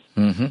horrible.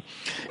 Mm-hmm.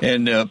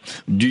 And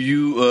do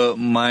you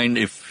mind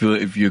if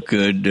you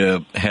could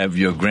have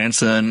your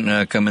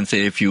grandson come and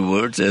say a few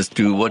words as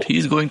to what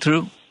he's going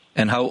through?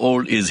 And how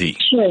old is he?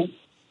 Sure.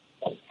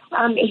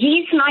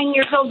 He's 9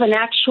 years old, and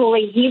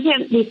actually he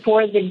went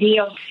before the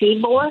DOC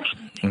board.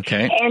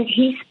 Okay. And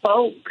he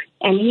spoke,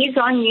 and he's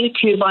on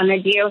YouTube on a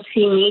DOC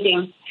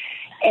meeting.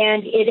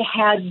 And it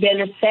had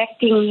been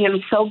affecting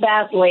him so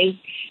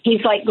badly.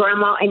 He's like,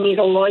 Grandma, I need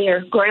a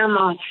lawyer.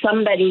 Grandma,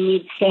 somebody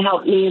needs to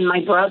help me and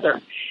my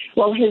brother.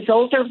 Well, his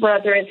older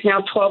brother is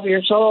now 12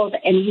 years old,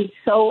 and he's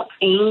so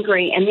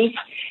angry. And these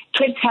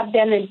kids have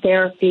been in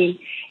therapy,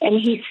 and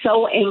he's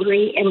so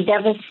angry and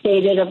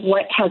devastated of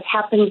what has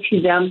happened to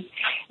them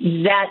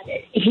that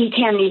he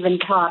can't even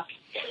talk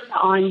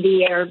on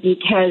the air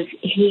because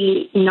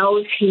he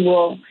knows he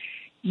will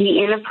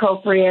be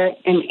inappropriate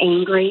and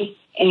angry.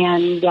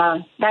 And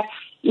that's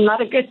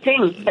not a good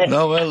thing. But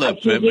no, well, look,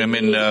 I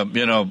mean,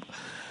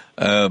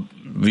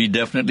 we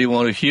definitely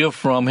want to hear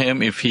from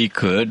him if he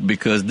could,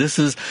 because this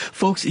is,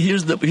 folks,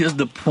 here's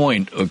the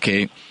point,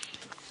 okay?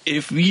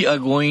 If we are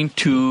going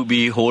to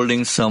be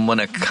holding someone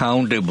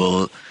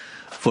accountable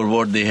for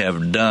what they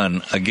have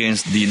done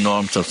against the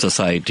norms of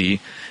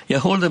society,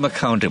 hold them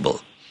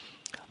accountable.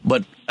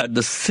 But at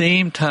the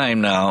same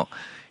time now,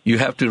 you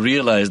have to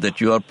realize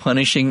that you are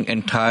punishing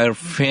entire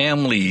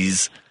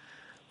families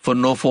for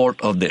no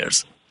fault of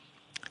theirs.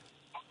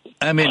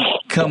 I mean,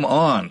 come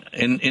on.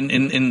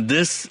 In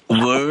this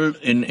world,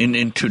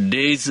 in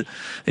today's,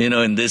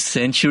 in this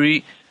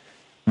century,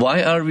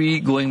 why are we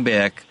going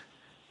back,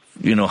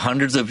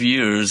 hundreds of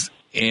years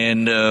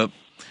and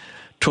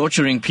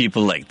torturing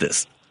people like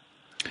this?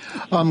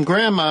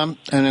 Grandma, and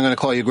I'm going to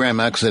call you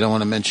Grandma because I don't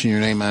want to mention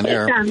your name on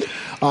air.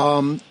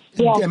 Am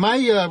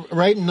I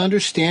right in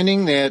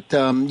understanding that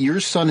your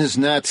son has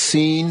not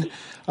seen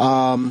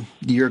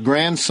your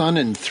grandson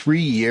in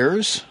 3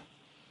 years?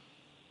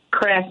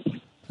 Correct.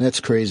 That's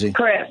crazy.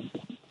 Correct.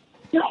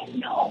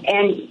 No.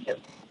 And,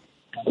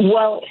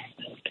 well,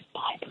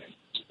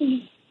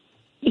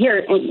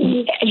 here,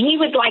 he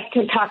would like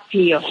to talk to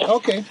you.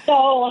 Okay.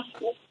 So,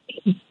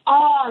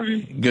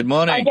 good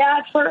morning. My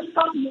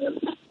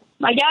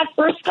dad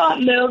first got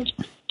moved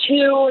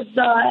to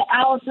the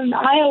Allison,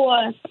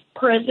 Iowa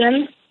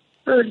prison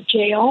or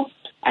jail,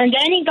 and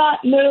then he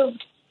got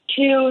moved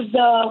to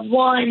the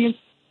one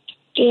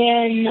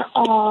in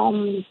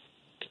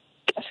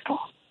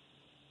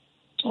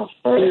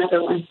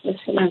another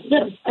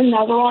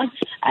one,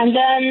 and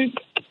then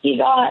he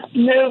got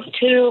moved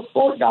to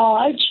Fort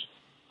Dodge,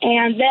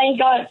 and then he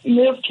got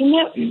moved to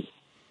Newton.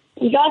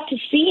 We got to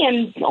see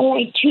him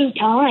only 2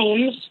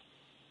 times.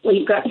 Well,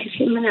 you got to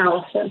see him in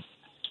Allison.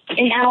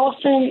 And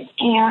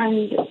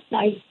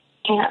I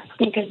can't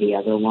think of the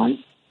other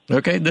one.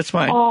 Okay, that's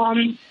fine.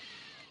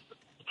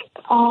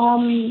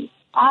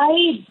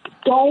 I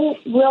don't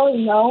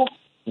really know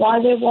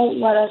why they won't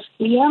let us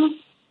see him.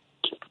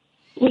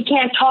 We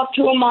can't talk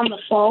to him on the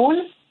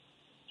phone.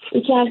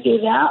 We can't do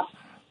that.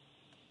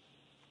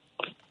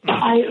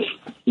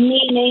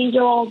 Me and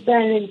Angel have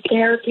been in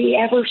therapy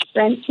ever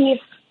since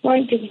he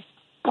went to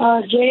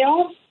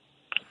jail.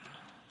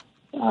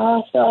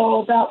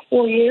 So about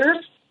 4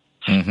 years.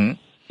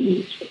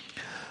 Mm-hmm.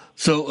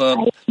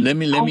 So let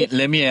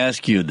me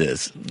ask you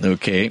this,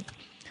 okay?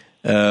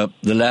 The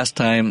last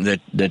time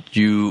that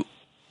you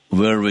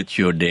were with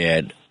your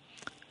dad,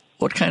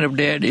 what kind of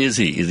dad is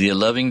he? Is he a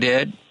loving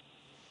dad?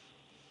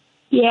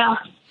 Yeah,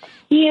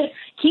 he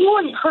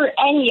wouldn't hurt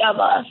any of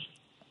us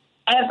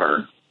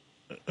ever.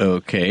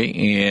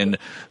 Okay, and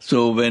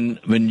so when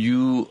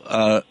you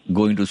are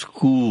going to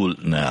school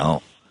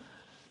now,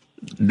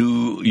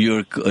 do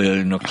your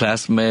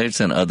classmates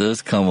and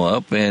others come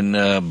up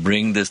and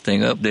bring this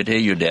thing up that, hey,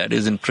 your dad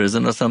is in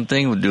prison or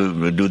something?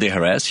 Do they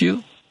harass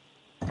you?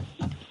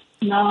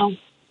 No,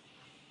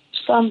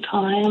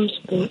 sometimes.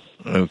 But...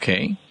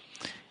 Okay,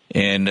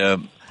 and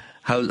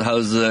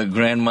how's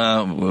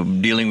Grandma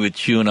dealing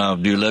with you now?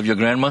 Do you love your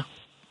grandma?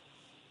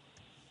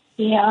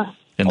 Yeah,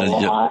 and a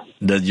lot.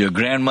 Does your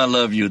grandma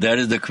love you? That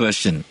is the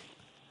question.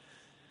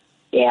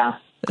 Yeah.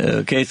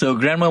 Okay, so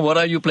Grandma, what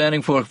are you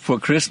planning for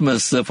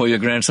Christmas for your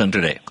grandson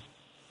today?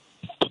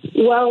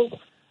 Well,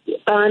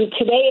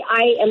 today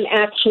I am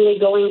actually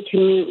going to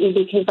Newton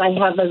because I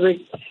have a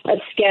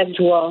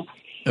schedule.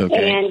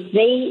 Okay. And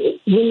they,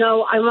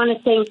 I want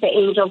to thank the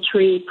Angel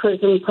Tree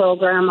Prison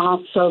Program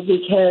also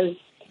because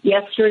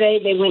yesterday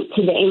they went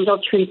to the Angel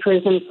Tree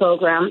Prison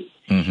Program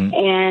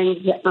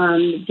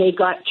and they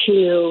got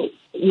to,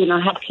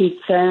 have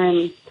pizza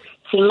and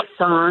sing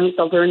songs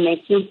over in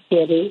Mason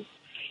City.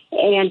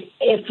 And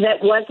if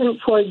that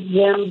wasn't for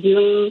them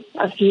doing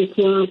a few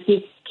things,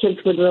 these kids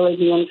would really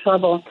be in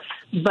trouble.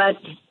 But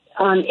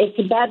it's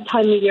a bad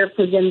time of year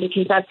for them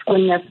because that's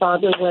when their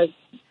father was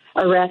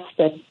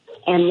arrested.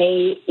 And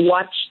they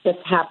watched this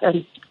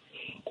happen.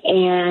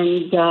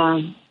 And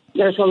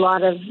there's a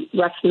lot of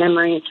rough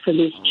memories for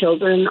these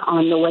children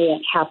on the way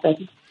it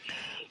happened.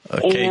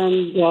 Okay.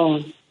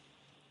 And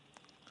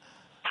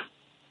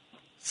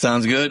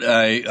sounds good.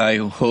 I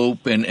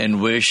hope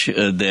and wish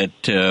that,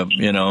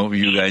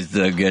 you guys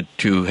get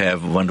to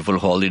have wonderful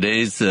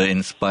holidays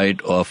in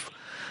spite of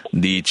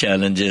the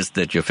challenges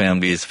that your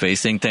family is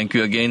facing. Thank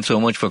you again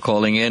so much for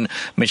calling in.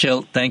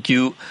 Michelle, thank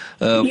you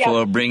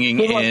for bringing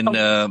in,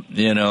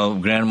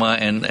 grandma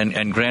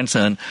and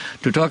grandson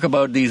to talk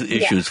about these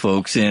issues,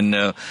 folks.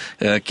 And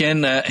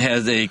Ken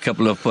has a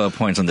couple of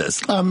points on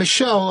this.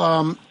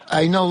 Michelle,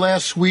 I know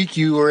last week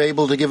you were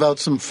able to give out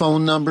some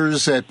phone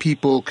numbers that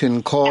people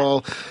can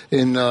call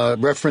in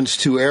reference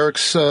to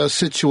Eric's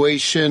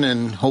situation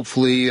and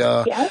hopefully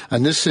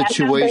on this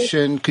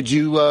situation. Could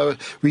you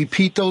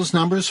repeat those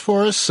numbers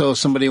for us so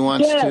somebody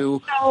wants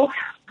to?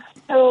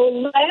 So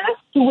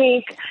last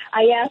week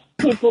I asked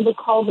people to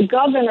call the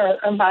governor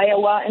of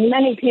Iowa, and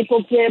many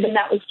people did, and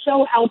that was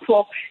so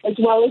helpful, as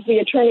well as the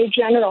attorney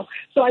general.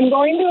 So I'm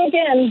going to,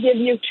 again, give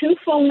you 2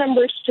 phone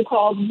numbers to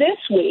call this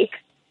week.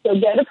 So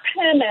get a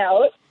pen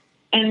out,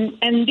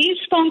 and these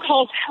phone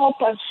calls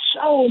help us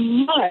so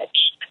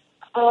much.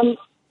 So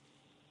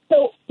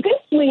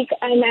this week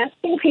I'm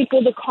asking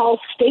people to call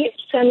State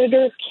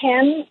Senator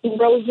Ken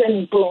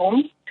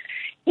Rosenboom.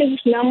 His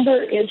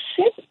number is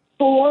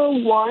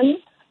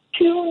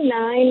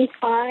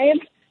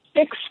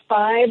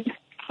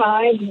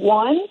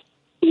 641-295-6551.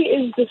 He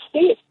is the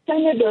state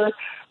senator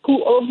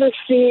who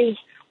oversees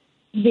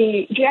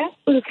the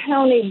Jasper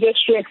County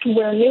district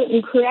where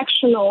Newton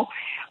Correctional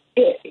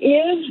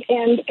is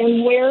and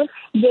where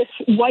this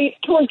white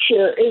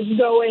torture is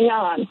going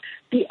on.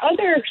 The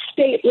other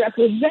state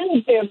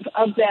representative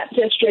of that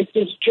district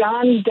is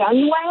John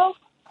Dunwell.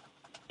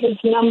 His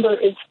number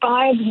is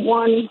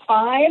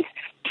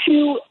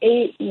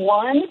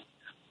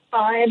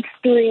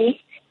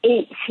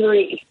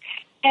 515-281-5383.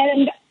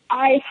 And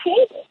I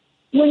think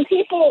when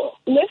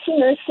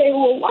listeners say,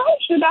 well, why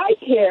should I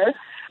care?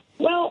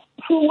 Well,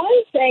 for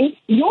one thing,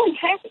 your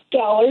tax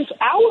dollars,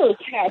 our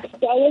tax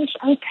dollars,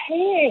 are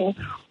paying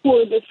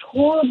for this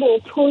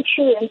horrible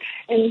torture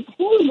and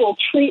horrible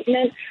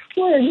treatment.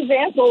 For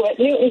example, at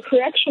Newton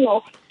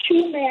Correctional,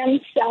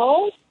 2-man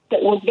cells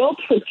that were built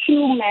for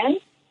 2 men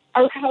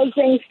are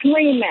housing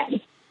 3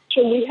 men.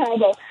 So we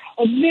have a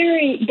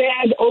very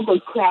bad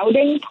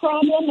overcrowding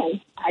problem,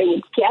 and I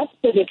would guess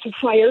that it's a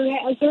fire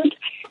hazard.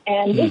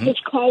 And this is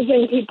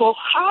causing people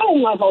high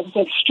levels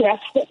of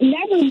stress that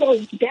never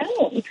goes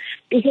down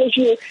because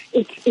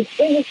it's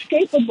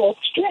inescapable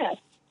stress.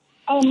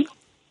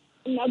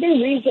 Another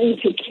reason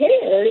to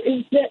care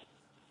is that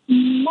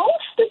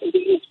most of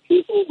these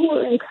people who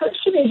are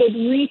incarcerated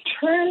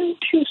return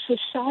to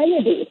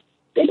society.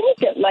 They don't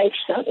get life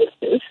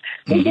sentences.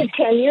 They get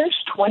 10 years,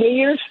 20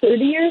 years,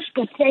 30 years,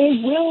 but they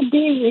will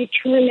be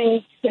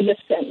returning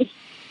citizens.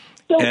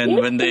 So and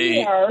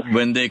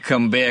when they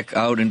come back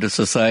out into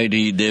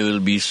society, they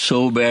will be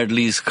so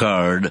badly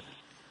scarred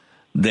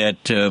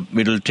that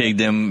it'll take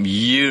them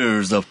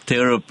years of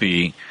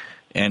therapy,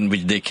 and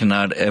which they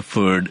cannot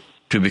afford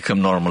to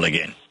become normal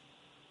again.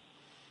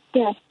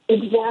 That's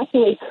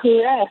exactly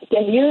correct.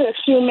 And you're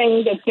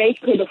assuming that they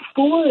could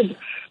afford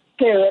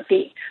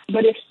therapy.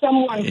 But if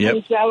someone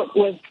comes out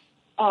with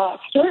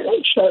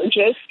certain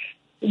charges,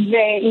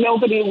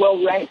 nobody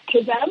will rent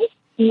to them.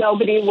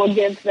 Nobody will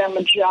give them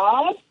a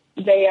job.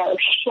 They are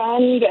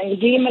shunned and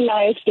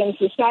demonized in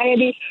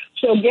society.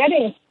 So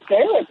getting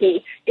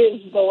therapy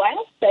is the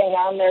last thing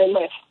on their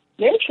list.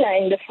 They're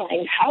trying to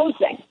find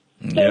housing.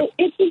 So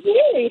it's a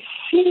really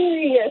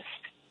serious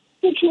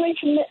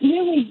situation that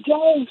really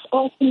does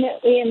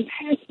ultimately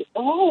impact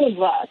all of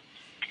us.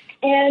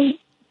 And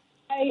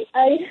I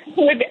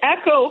would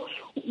echo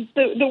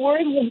the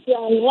words of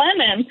John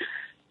Lennon.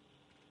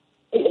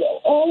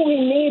 All we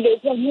need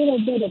is a little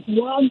bit of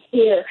love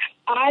here.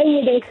 I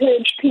would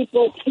encourage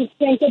people to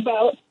think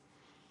about,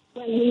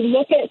 when we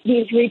look at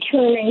these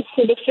returning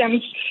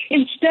citizens,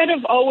 instead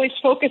of always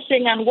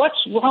focusing on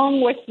what's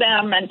wrong with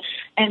them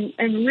and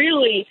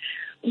really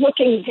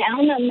looking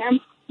down on them,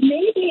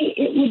 maybe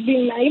it would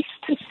be nice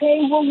to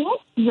say, well,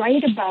 what's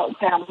right about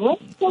them?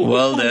 Let's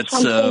focus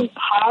on something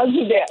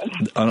positive.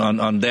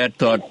 On that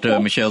thought,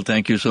 Michelle,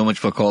 thank you so much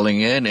for calling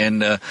in.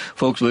 And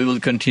folks, we will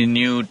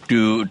continue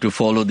to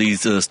follow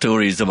these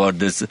stories about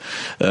these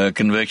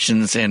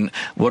convictions and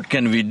what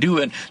can we do.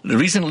 And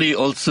recently,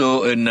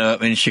 also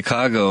in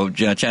Chicago,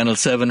 Channel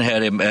 7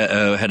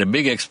 had a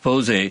big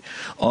expose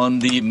on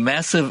the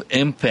massive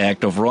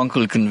impact of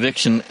wrongful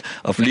conviction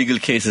of legal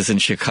cases in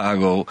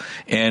Chicago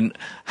and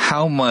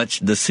how much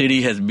the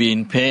city has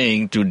been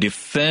paying to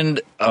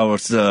defend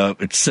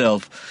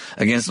itself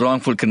against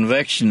wrongful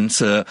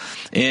convictions.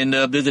 And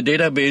there's a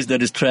database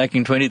that is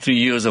tracking 23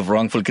 years of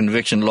wrongful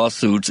conviction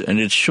lawsuits, and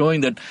it's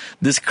showing that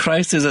this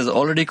crisis has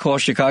already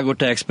cost Chicago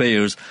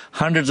taxpayers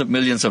hundreds of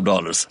millions of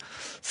dollars.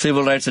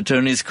 Civil rights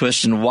attorneys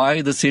question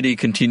why the city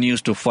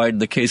continues to fight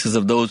the cases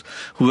of those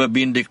who have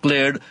been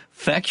declared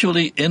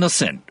factually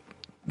innocent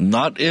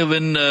not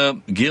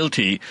even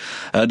guilty.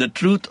 The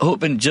Truth,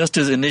 Hope, and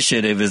Justice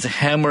Initiative is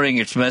hammering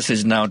its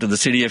message now to the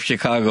city of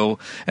Chicago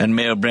and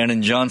Mayor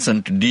Brandon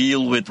Johnson to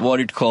deal with what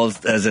it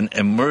calls as an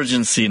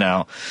emergency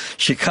now.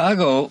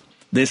 Chicago,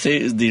 they say,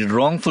 is the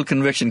wrongful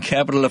conviction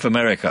capital of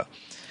America.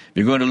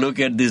 We're going to look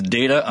at this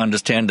data,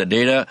 understand the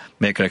data,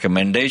 make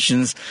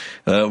recommendations,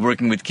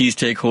 working with key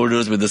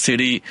stakeholders with the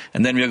city,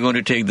 and then we're going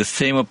to take the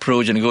same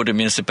approach and go to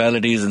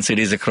municipalities and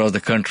cities across the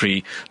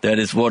country. That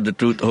is what the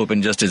Truth, Hope,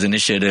 and Justice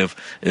Initiative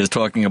is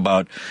talking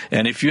about.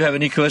 And if you have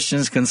any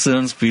questions,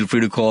 concerns, feel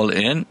free to call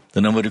in.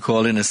 The number to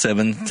call in is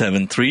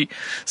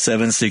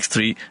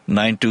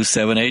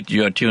 773-763-9278.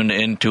 You are tuned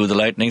in to the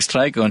Lightning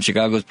Strike on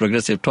Chicago's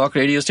progressive talk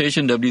radio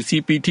station,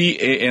 WCPT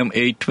AM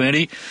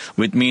 820.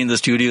 With me in the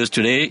studios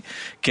today,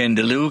 Ken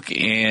DeLuke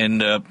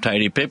and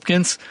Tidy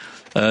Pipkins.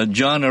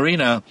 John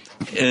Arena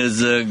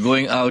is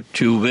going out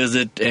to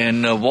visit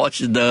and watch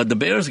the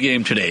Bears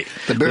game today.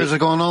 The Bears are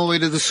going all the way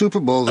to the Super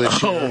Bowl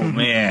this year. Oh,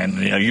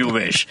 man. Yeah, you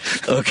wish.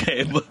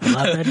 Okay. A lot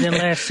better than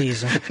last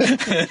season.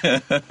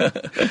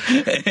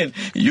 And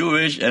you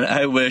wish, and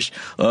I wish.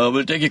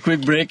 We'll take a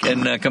quick break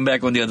and come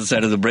back on the other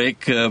side of the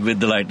break with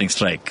the Lightning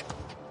Strike.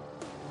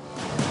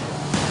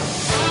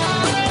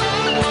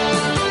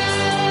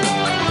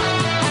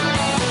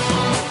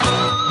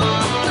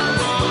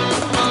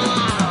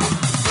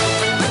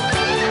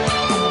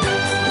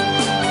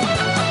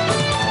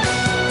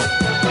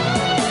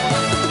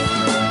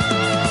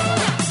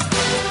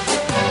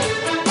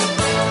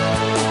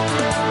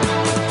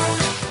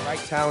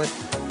 Talent,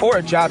 or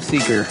a job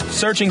seeker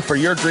searching for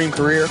your dream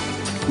career,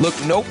 look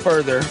no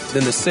further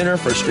than the Center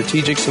for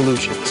Strategic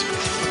Solutions,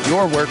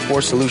 your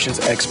workforce solutions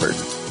expert.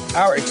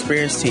 Our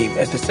experienced team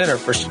at the Center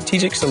for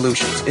Strategic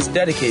Solutions is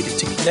dedicated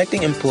to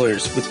connecting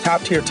employers with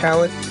top-tier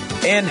talent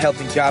and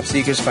helping job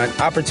seekers find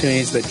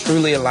opportunities that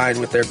truly align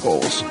with their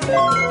goals.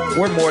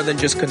 We're more than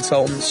just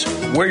consultants.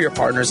 We're your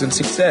partners in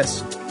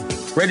success.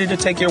 Ready to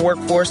take your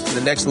workforce to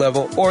the next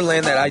level or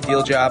land that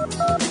ideal job?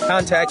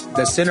 Contact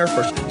the Center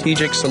for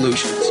Strategic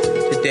Solutions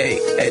today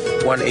at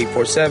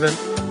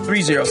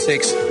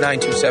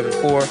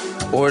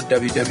 1-847-306-9274 or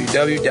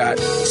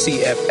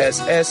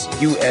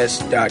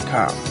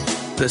www.cfssus.com.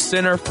 The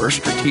Center for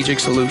Strategic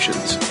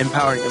Solutions,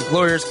 empowering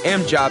employers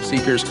and job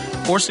seekers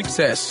for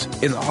success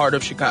in the heart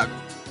of Chicago.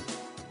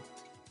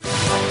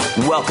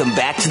 Welcome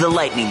back to the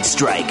Lightning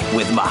Strike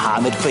with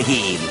Mohammed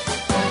Fahim.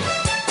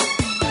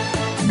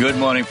 Good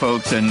morning,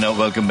 folks, and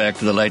welcome back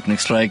to the Lightning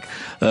Strike.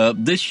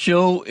 This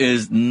show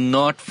is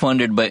not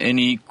funded by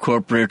any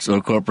corporates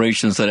or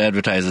corporations or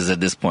advertisers at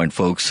this point,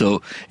 folks.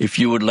 So if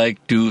you would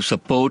like to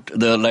support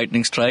the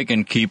Lightning Strike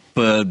and keep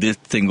this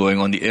thing going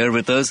on the air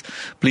with us,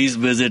 please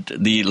visit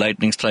the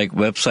Lightning Strike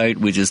website,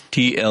 which is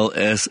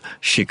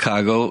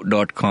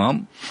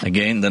tlschicago.com.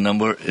 Again, the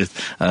number is,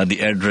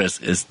 the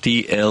address is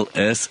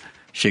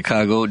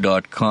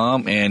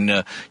tlschicago.com,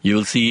 and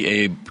you'll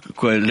see a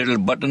little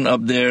button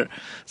up there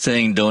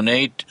saying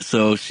donate.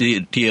 So see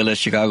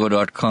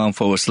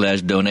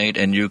tlschicago.com/donate,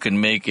 and you can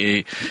make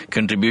a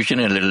contribution,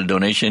 a little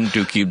donation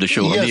to keep the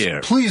show on the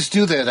air. Please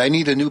do that. I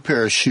need a new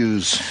pair of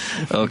shoes.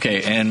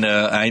 Okay, and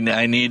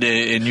I need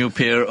a new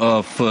pair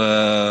of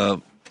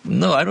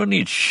no, I don't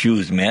need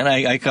shoes, man.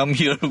 I come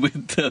here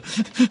with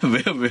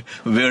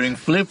wearing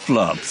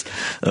flip-flops.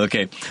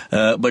 Okay,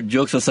 but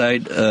jokes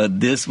aside,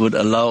 this would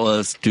allow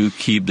us to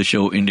keep the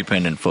show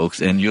independent,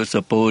 folks, and your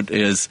support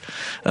is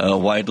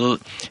vital.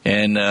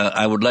 And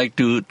I would like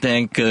to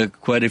thank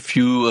quite a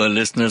few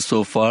listeners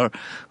so far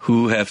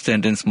who have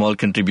sent in small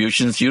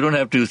contributions. You don't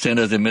have to send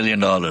us $1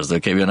 million,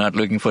 okay? We're not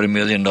looking for $1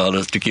 million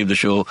to keep the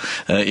show,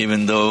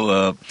 even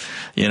though,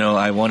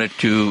 I wanted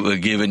to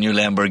give a new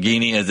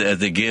Lamborghini as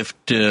a gift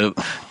to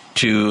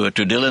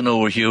Dylan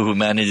over here, who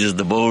manages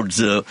the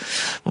boards,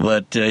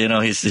 but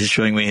he's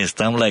showing me his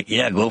thumb like,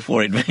 yeah, go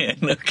for it, man.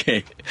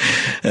 Okay,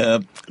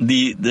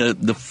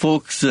 the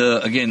folks,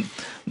 again,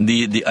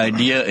 the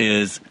idea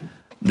is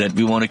that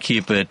we want to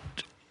keep it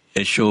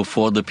a show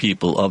for the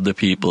people, of the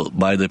people,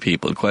 by the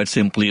people, quite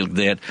simply like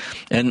that,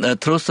 and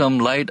throw some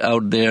light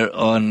out there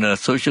on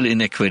social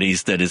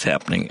inequities that is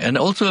happening, and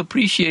also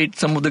appreciate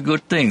some of the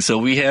good things. So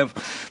we have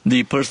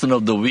the Person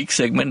of the Week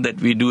segment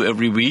that we do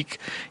every week,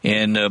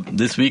 and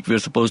this week we're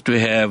supposed to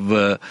have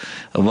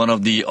one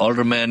of the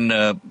aldermen,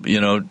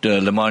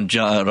 Lamont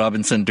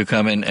Robinson, to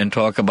come in and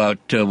talk about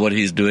what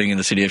he's doing in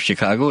the city of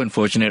Chicago.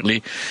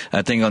 Unfortunately,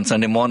 I think on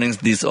Sunday mornings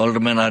these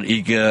aldermen are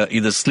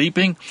either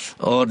sleeping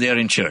or they are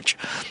in church.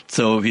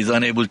 So he's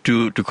unable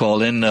to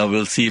call in.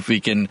 We'll see if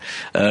we can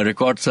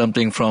record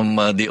something from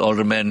the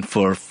aldermen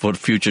for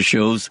future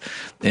shows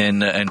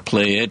and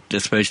play it.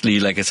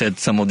 Especially, like I said,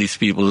 some of these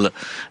people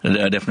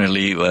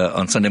definitely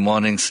on Sunday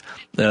mornings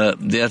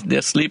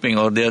they're sleeping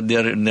or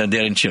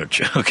they're in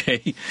church.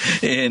 Okay,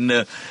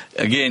 and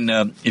again,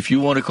 if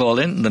you want to call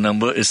in, the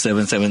number is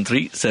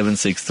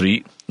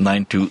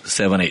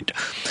 773-763-9278.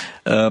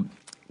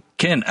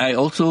 Ken, I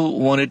also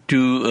wanted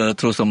to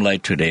throw some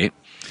light today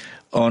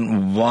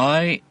on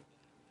why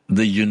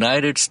the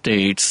United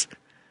States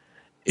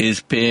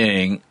is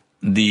paying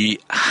the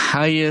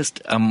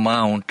highest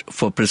amount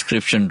for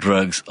prescription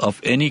drugs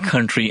of any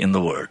country in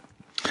the world?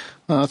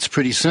 Well, it's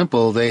pretty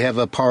simple. They have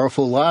a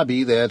powerful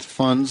lobby that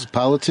funds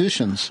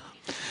politicians.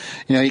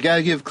 You know, you got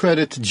to give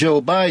credit to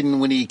Joe Biden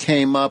when he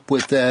came up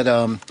with that,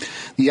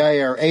 the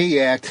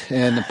IRA Act,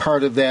 and a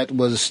part of that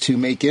was to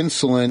make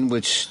insulin,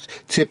 which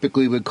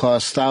typically would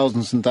cost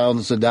thousands and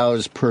thousands of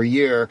dollars per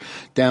year,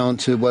 down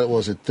to, what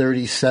was it,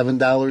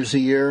 $37 a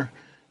year?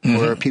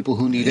 For people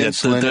who need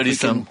insulin.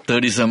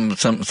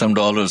 $30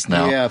 dollars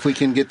now. Yeah, if we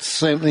can get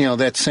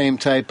that same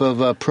type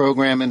of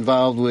program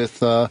involved with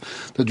the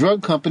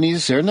drug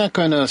companies, they're not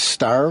going to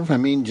starve. I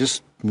mean,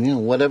 just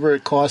whatever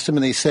it costs them,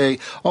 and they say,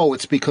 oh,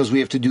 it's because we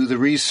have to do the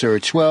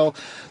research. Well,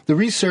 the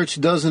research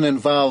doesn't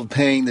involve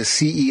paying the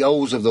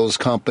CEOs of those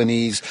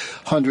companies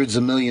hundreds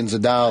of millions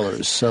of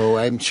dollars. So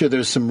I'm sure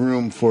there's some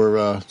room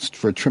for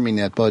trimming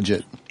that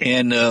budget.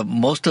 And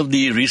most of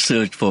the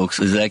research,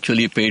 folks, is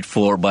actually paid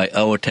for by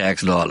our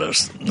tax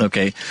dollars.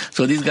 Okay,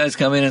 so these guys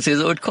come in and say,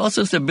 "Oh, it costs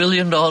us $1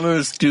 billion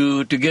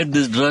to get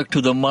this drug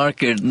to the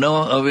market."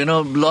 No, a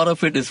lot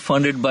of it is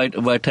funded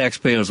by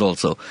taxpayers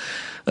also.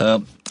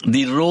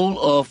 The role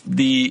of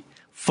the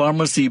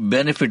pharmacy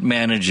benefit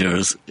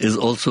managers is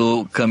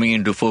also coming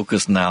into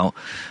focus now.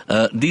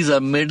 These are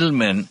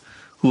middlemen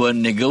who are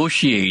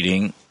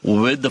negotiating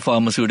with the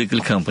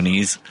pharmaceutical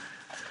companies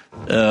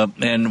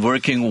and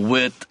working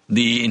with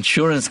the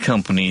insurance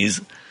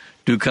companies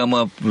to come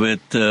up with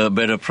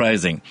better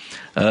pricing.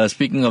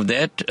 Speaking of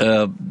that,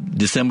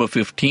 December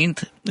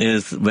 15th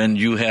is when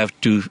you have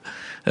to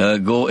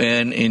go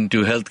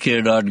into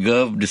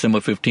healthcare.gov. December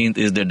 15th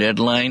is the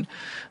deadline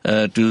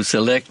to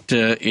select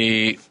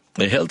a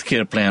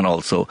healthcare plan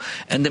also.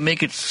 And they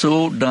make it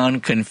so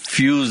darn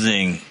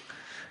confusing,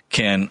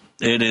 Ken.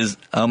 It is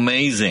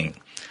amazing.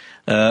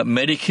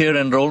 Medicare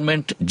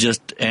enrollment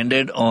just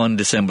ended on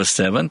December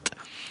 7th,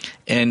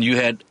 and you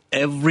had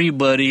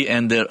everybody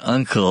and their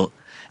uncle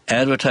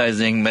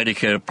advertising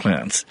Medicare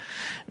plans.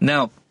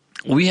 Now,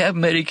 we have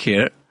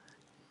Medicare.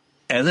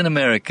 As an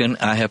American,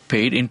 I have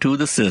paid into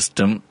the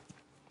system,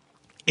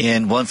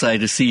 and once I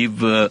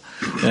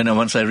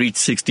once I reach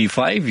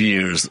 65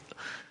 years,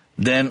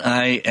 then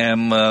I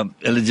am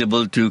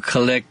eligible to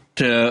collect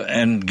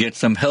and get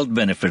some health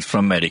benefits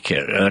from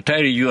Medicare.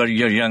 Tyree, you're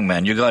a young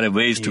man. You got a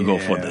ways to go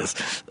for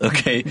this.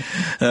 Okay.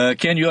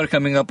 Ken, you are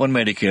coming up on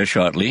Medicare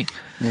shortly.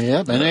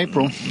 Yep, in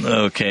April.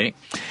 Okay.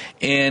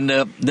 And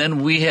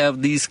then we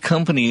have these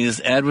companies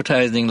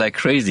advertising like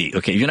crazy.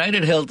 Okay,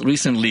 United Health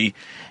recently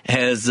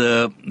has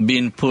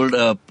been pulled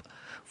up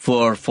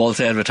for false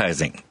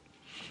advertising.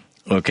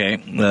 Okay,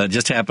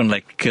 just happened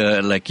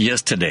like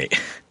yesterday.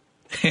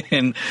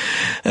 And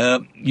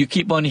you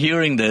keep on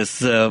hearing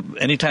this.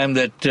 Anytime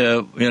that,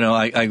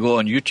 I go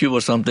on YouTube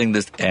or something,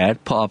 this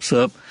ad pops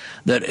up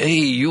that, hey,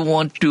 you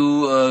want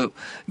to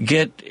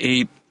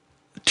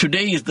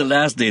today is the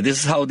last day. This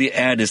is how the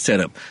ad is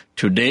set up.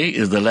 Today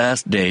is the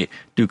last day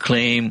to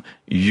claim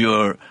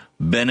your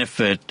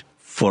benefit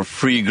for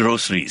free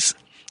groceries.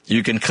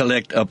 You can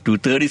collect up to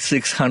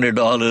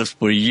 $3,600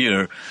 per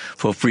year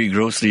for free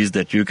groceries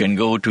that you can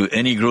go to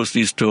any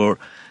grocery store.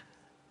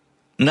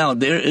 Now,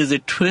 there is a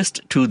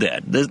twist to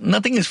that.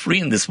 Nothing is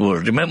free in this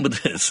world. Remember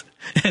this.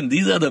 And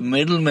these are the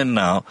middlemen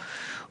now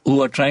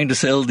who are trying to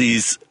sell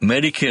these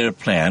Medicare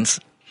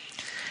plans.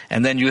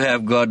 And then you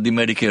have got the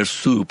Medicare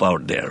soup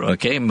out there,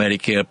 okay?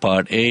 Medicare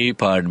Part A,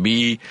 Part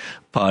B,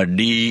 Part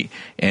D,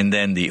 and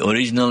then the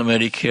original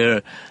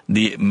Medicare,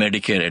 the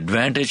Medicare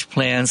Advantage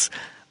plans.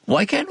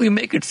 Why can't we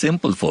make it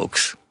simple,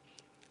 folks?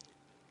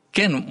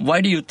 Ken,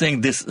 why do you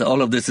think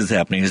all of this is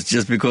happening? It's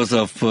just because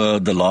of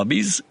the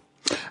lobbies?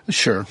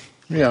 Sure.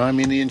 Yeah, I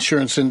mean, the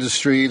insurance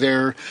industry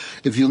there,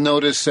 if you'll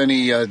notice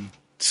any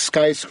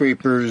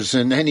skyscrapers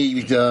in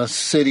any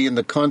city in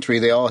the country,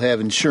 they all have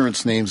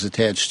insurance names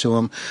attached to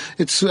them.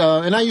 It's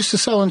and I used to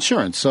sell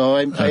insurance, so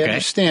I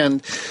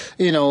understand,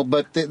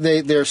 but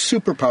they're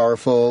super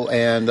powerful,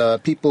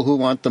 and people who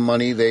want the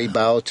money, they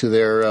bow to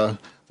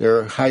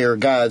their higher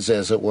gods,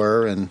 as it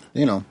were, and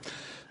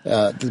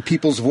the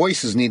people's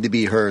voices need to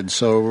be heard.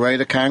 So write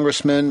a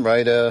congressman,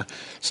 write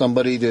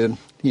somebody to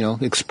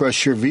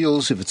express your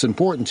views if it's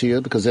important to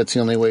you, because that's the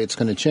only way it's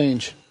going to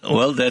change.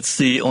 Well, that's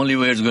the only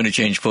way it's going to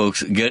change,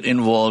 folks. Get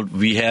involved.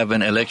 We have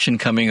an election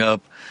coming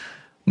up.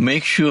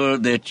 Make sure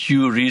that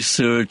you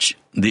research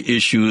the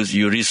issues,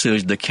 you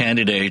research the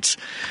candidates,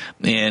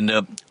 and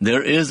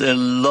there is a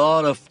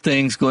lot of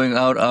things going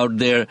out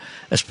there,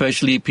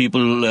 especially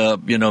people,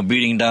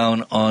 beating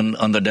down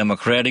on the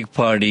Democratic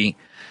Party.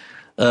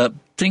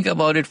 Think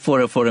about it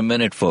for a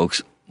minute,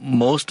 folks.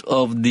 Most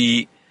of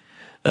the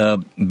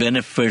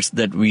benefits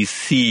that we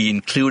see,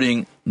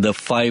 including the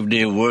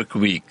 5-day work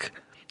week,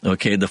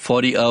 okay, the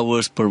 40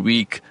 hours per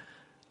week,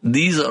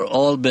 these are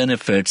all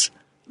benefits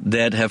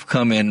that have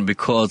come in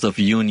because of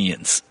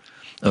unions.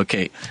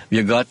 Okay,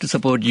 we've got to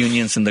support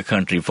unions in the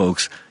country,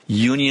 folks.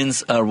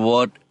 Unions are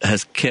what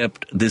has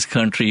kept this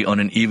country on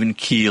an even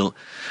keel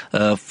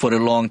for a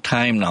long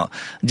time now.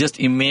 Just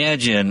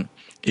imagine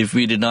if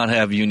we did not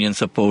have union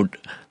support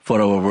for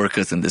our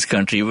workers in this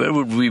country, where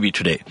would we be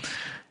today?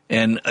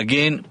 And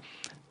again,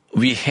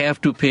 we have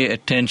to pay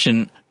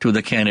attention to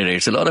the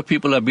candidates. A lot of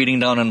people are beating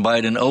down on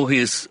Biden. Oh,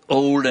 he's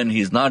old and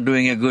he's not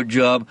doing a good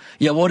job.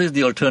 Yeah, what is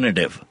the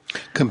alternative?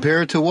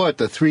 Compared to what?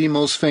 The 3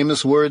 most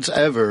famous words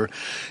ever.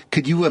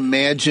 Could you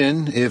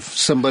imagine if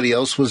somebody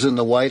else was in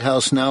the White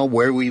House now,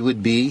 where we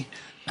would be?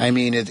 I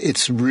mean,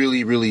 it's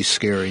really, really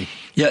scary.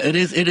 Yeah, it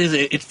is.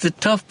 It's a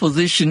tough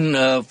position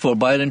for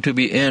Biden to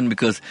be in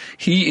because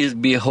he is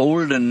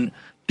beholden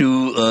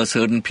to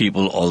certain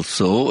people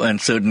also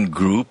and certain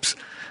groups.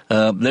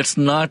 Let's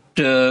not,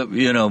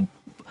 brush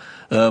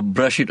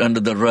it under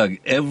the rug.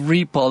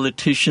 Every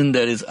politician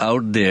that is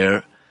out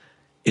there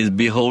is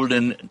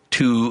beholden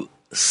to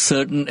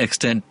certain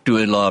extent to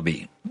a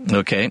lobby,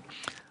 okay?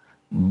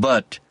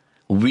 But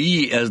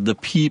we as the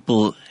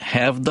people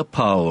have the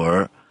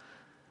power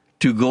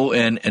to go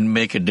in and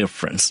make a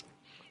difference.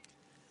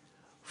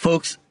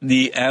 Folks,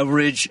 the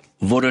average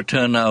voter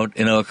turnout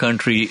in our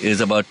country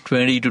is about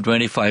 20 to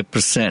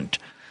 25%.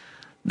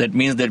 That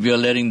means that we are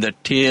letting the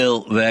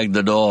tail wag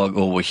the dog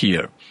over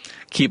here.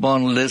 Keep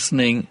on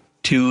listening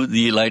to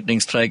the Lightning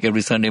Strike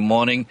every Sunday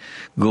morning.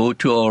 Go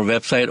to our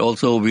website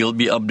also. We'll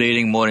be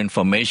updating more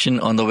information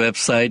on the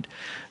website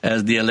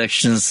as the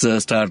elections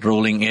start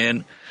rolling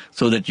in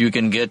so that you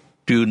can get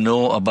to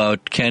know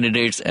about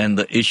candidates and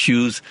the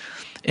issues.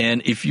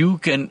 And if you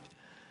can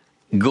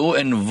go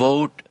and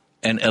vote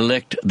and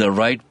elect the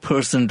right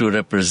person to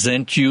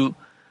represent you,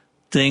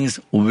 things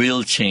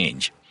will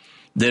change.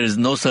 There is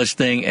no such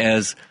thing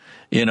as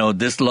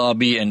this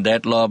lobby and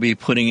that lobby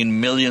putting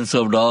in millions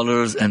of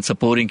dollars and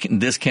supporting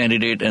this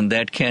candidate and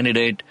that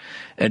candidate.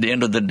 At the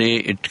end of the day,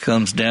 it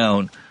comes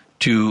down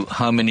to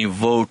how many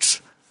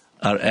votes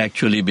are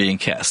actually being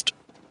cast.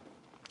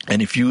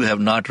 And if you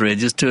have not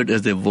registered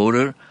as a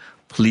voter,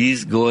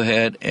 please go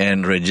ahead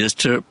and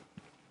register.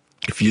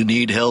 If you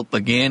need help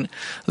again,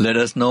 let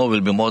us know. We'll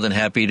be more than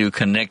happy to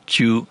connect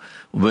you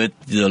with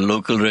the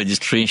local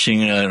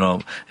registering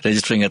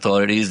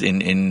authorities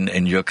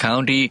in your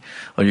county,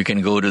 or you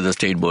can go to the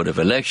State Board of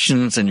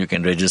Elections and you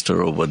can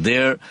register over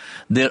there.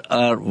 There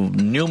are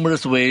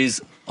numerous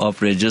ways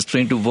of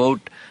registering to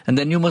vote, and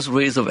there are numerous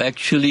ways of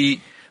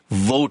actually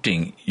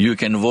voting. You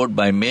can vote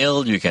by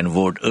mail, you can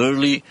vote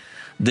early.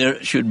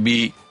 There should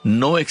be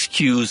no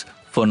excuse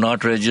for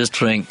not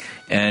registering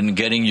and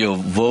getting your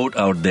vote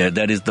out there.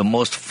 That is the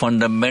most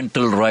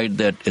fundamental right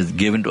that is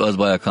given to us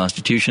by our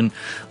Constitution.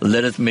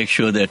 Let us make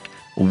sure that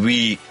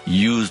we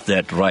use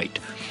that right.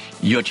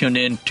 You're tuned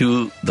in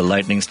to the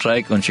Lightning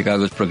Strike on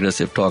Chicago's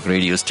Progressive Talk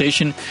radio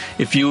station.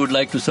 If you would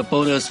like to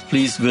support us,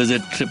 please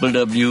visit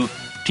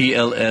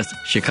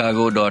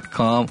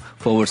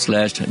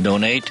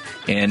www.tlschicago.com/donate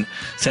and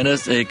send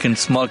us a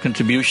small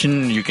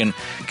contribution. You can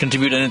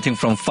contribute anything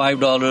from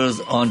 $5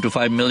 on to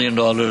 $5 million,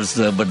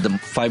 but the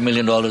 $5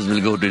 million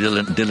will go to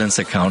Dylan's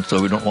account, so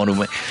we don't want to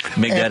make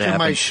that happen. And for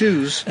my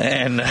shoes.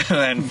 And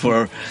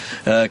for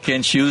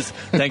Ken's shoes.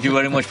 Thank you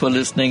very much for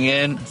listening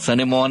in.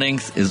 Sunday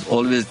mornings is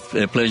always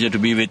a pleasure to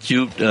be with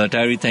you.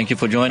 Tyree, thank you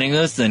for joining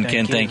us, and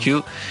Ken, thank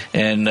you.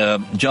 And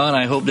John,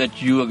 I hope that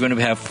you are going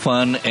to have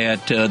fun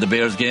at the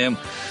Bears game.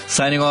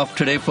 Signing off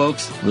today,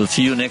 folks. We'll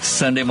see you next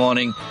Sunday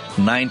morning,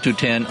 9 to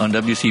 10 on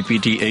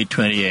WCPT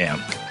 820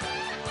 AM.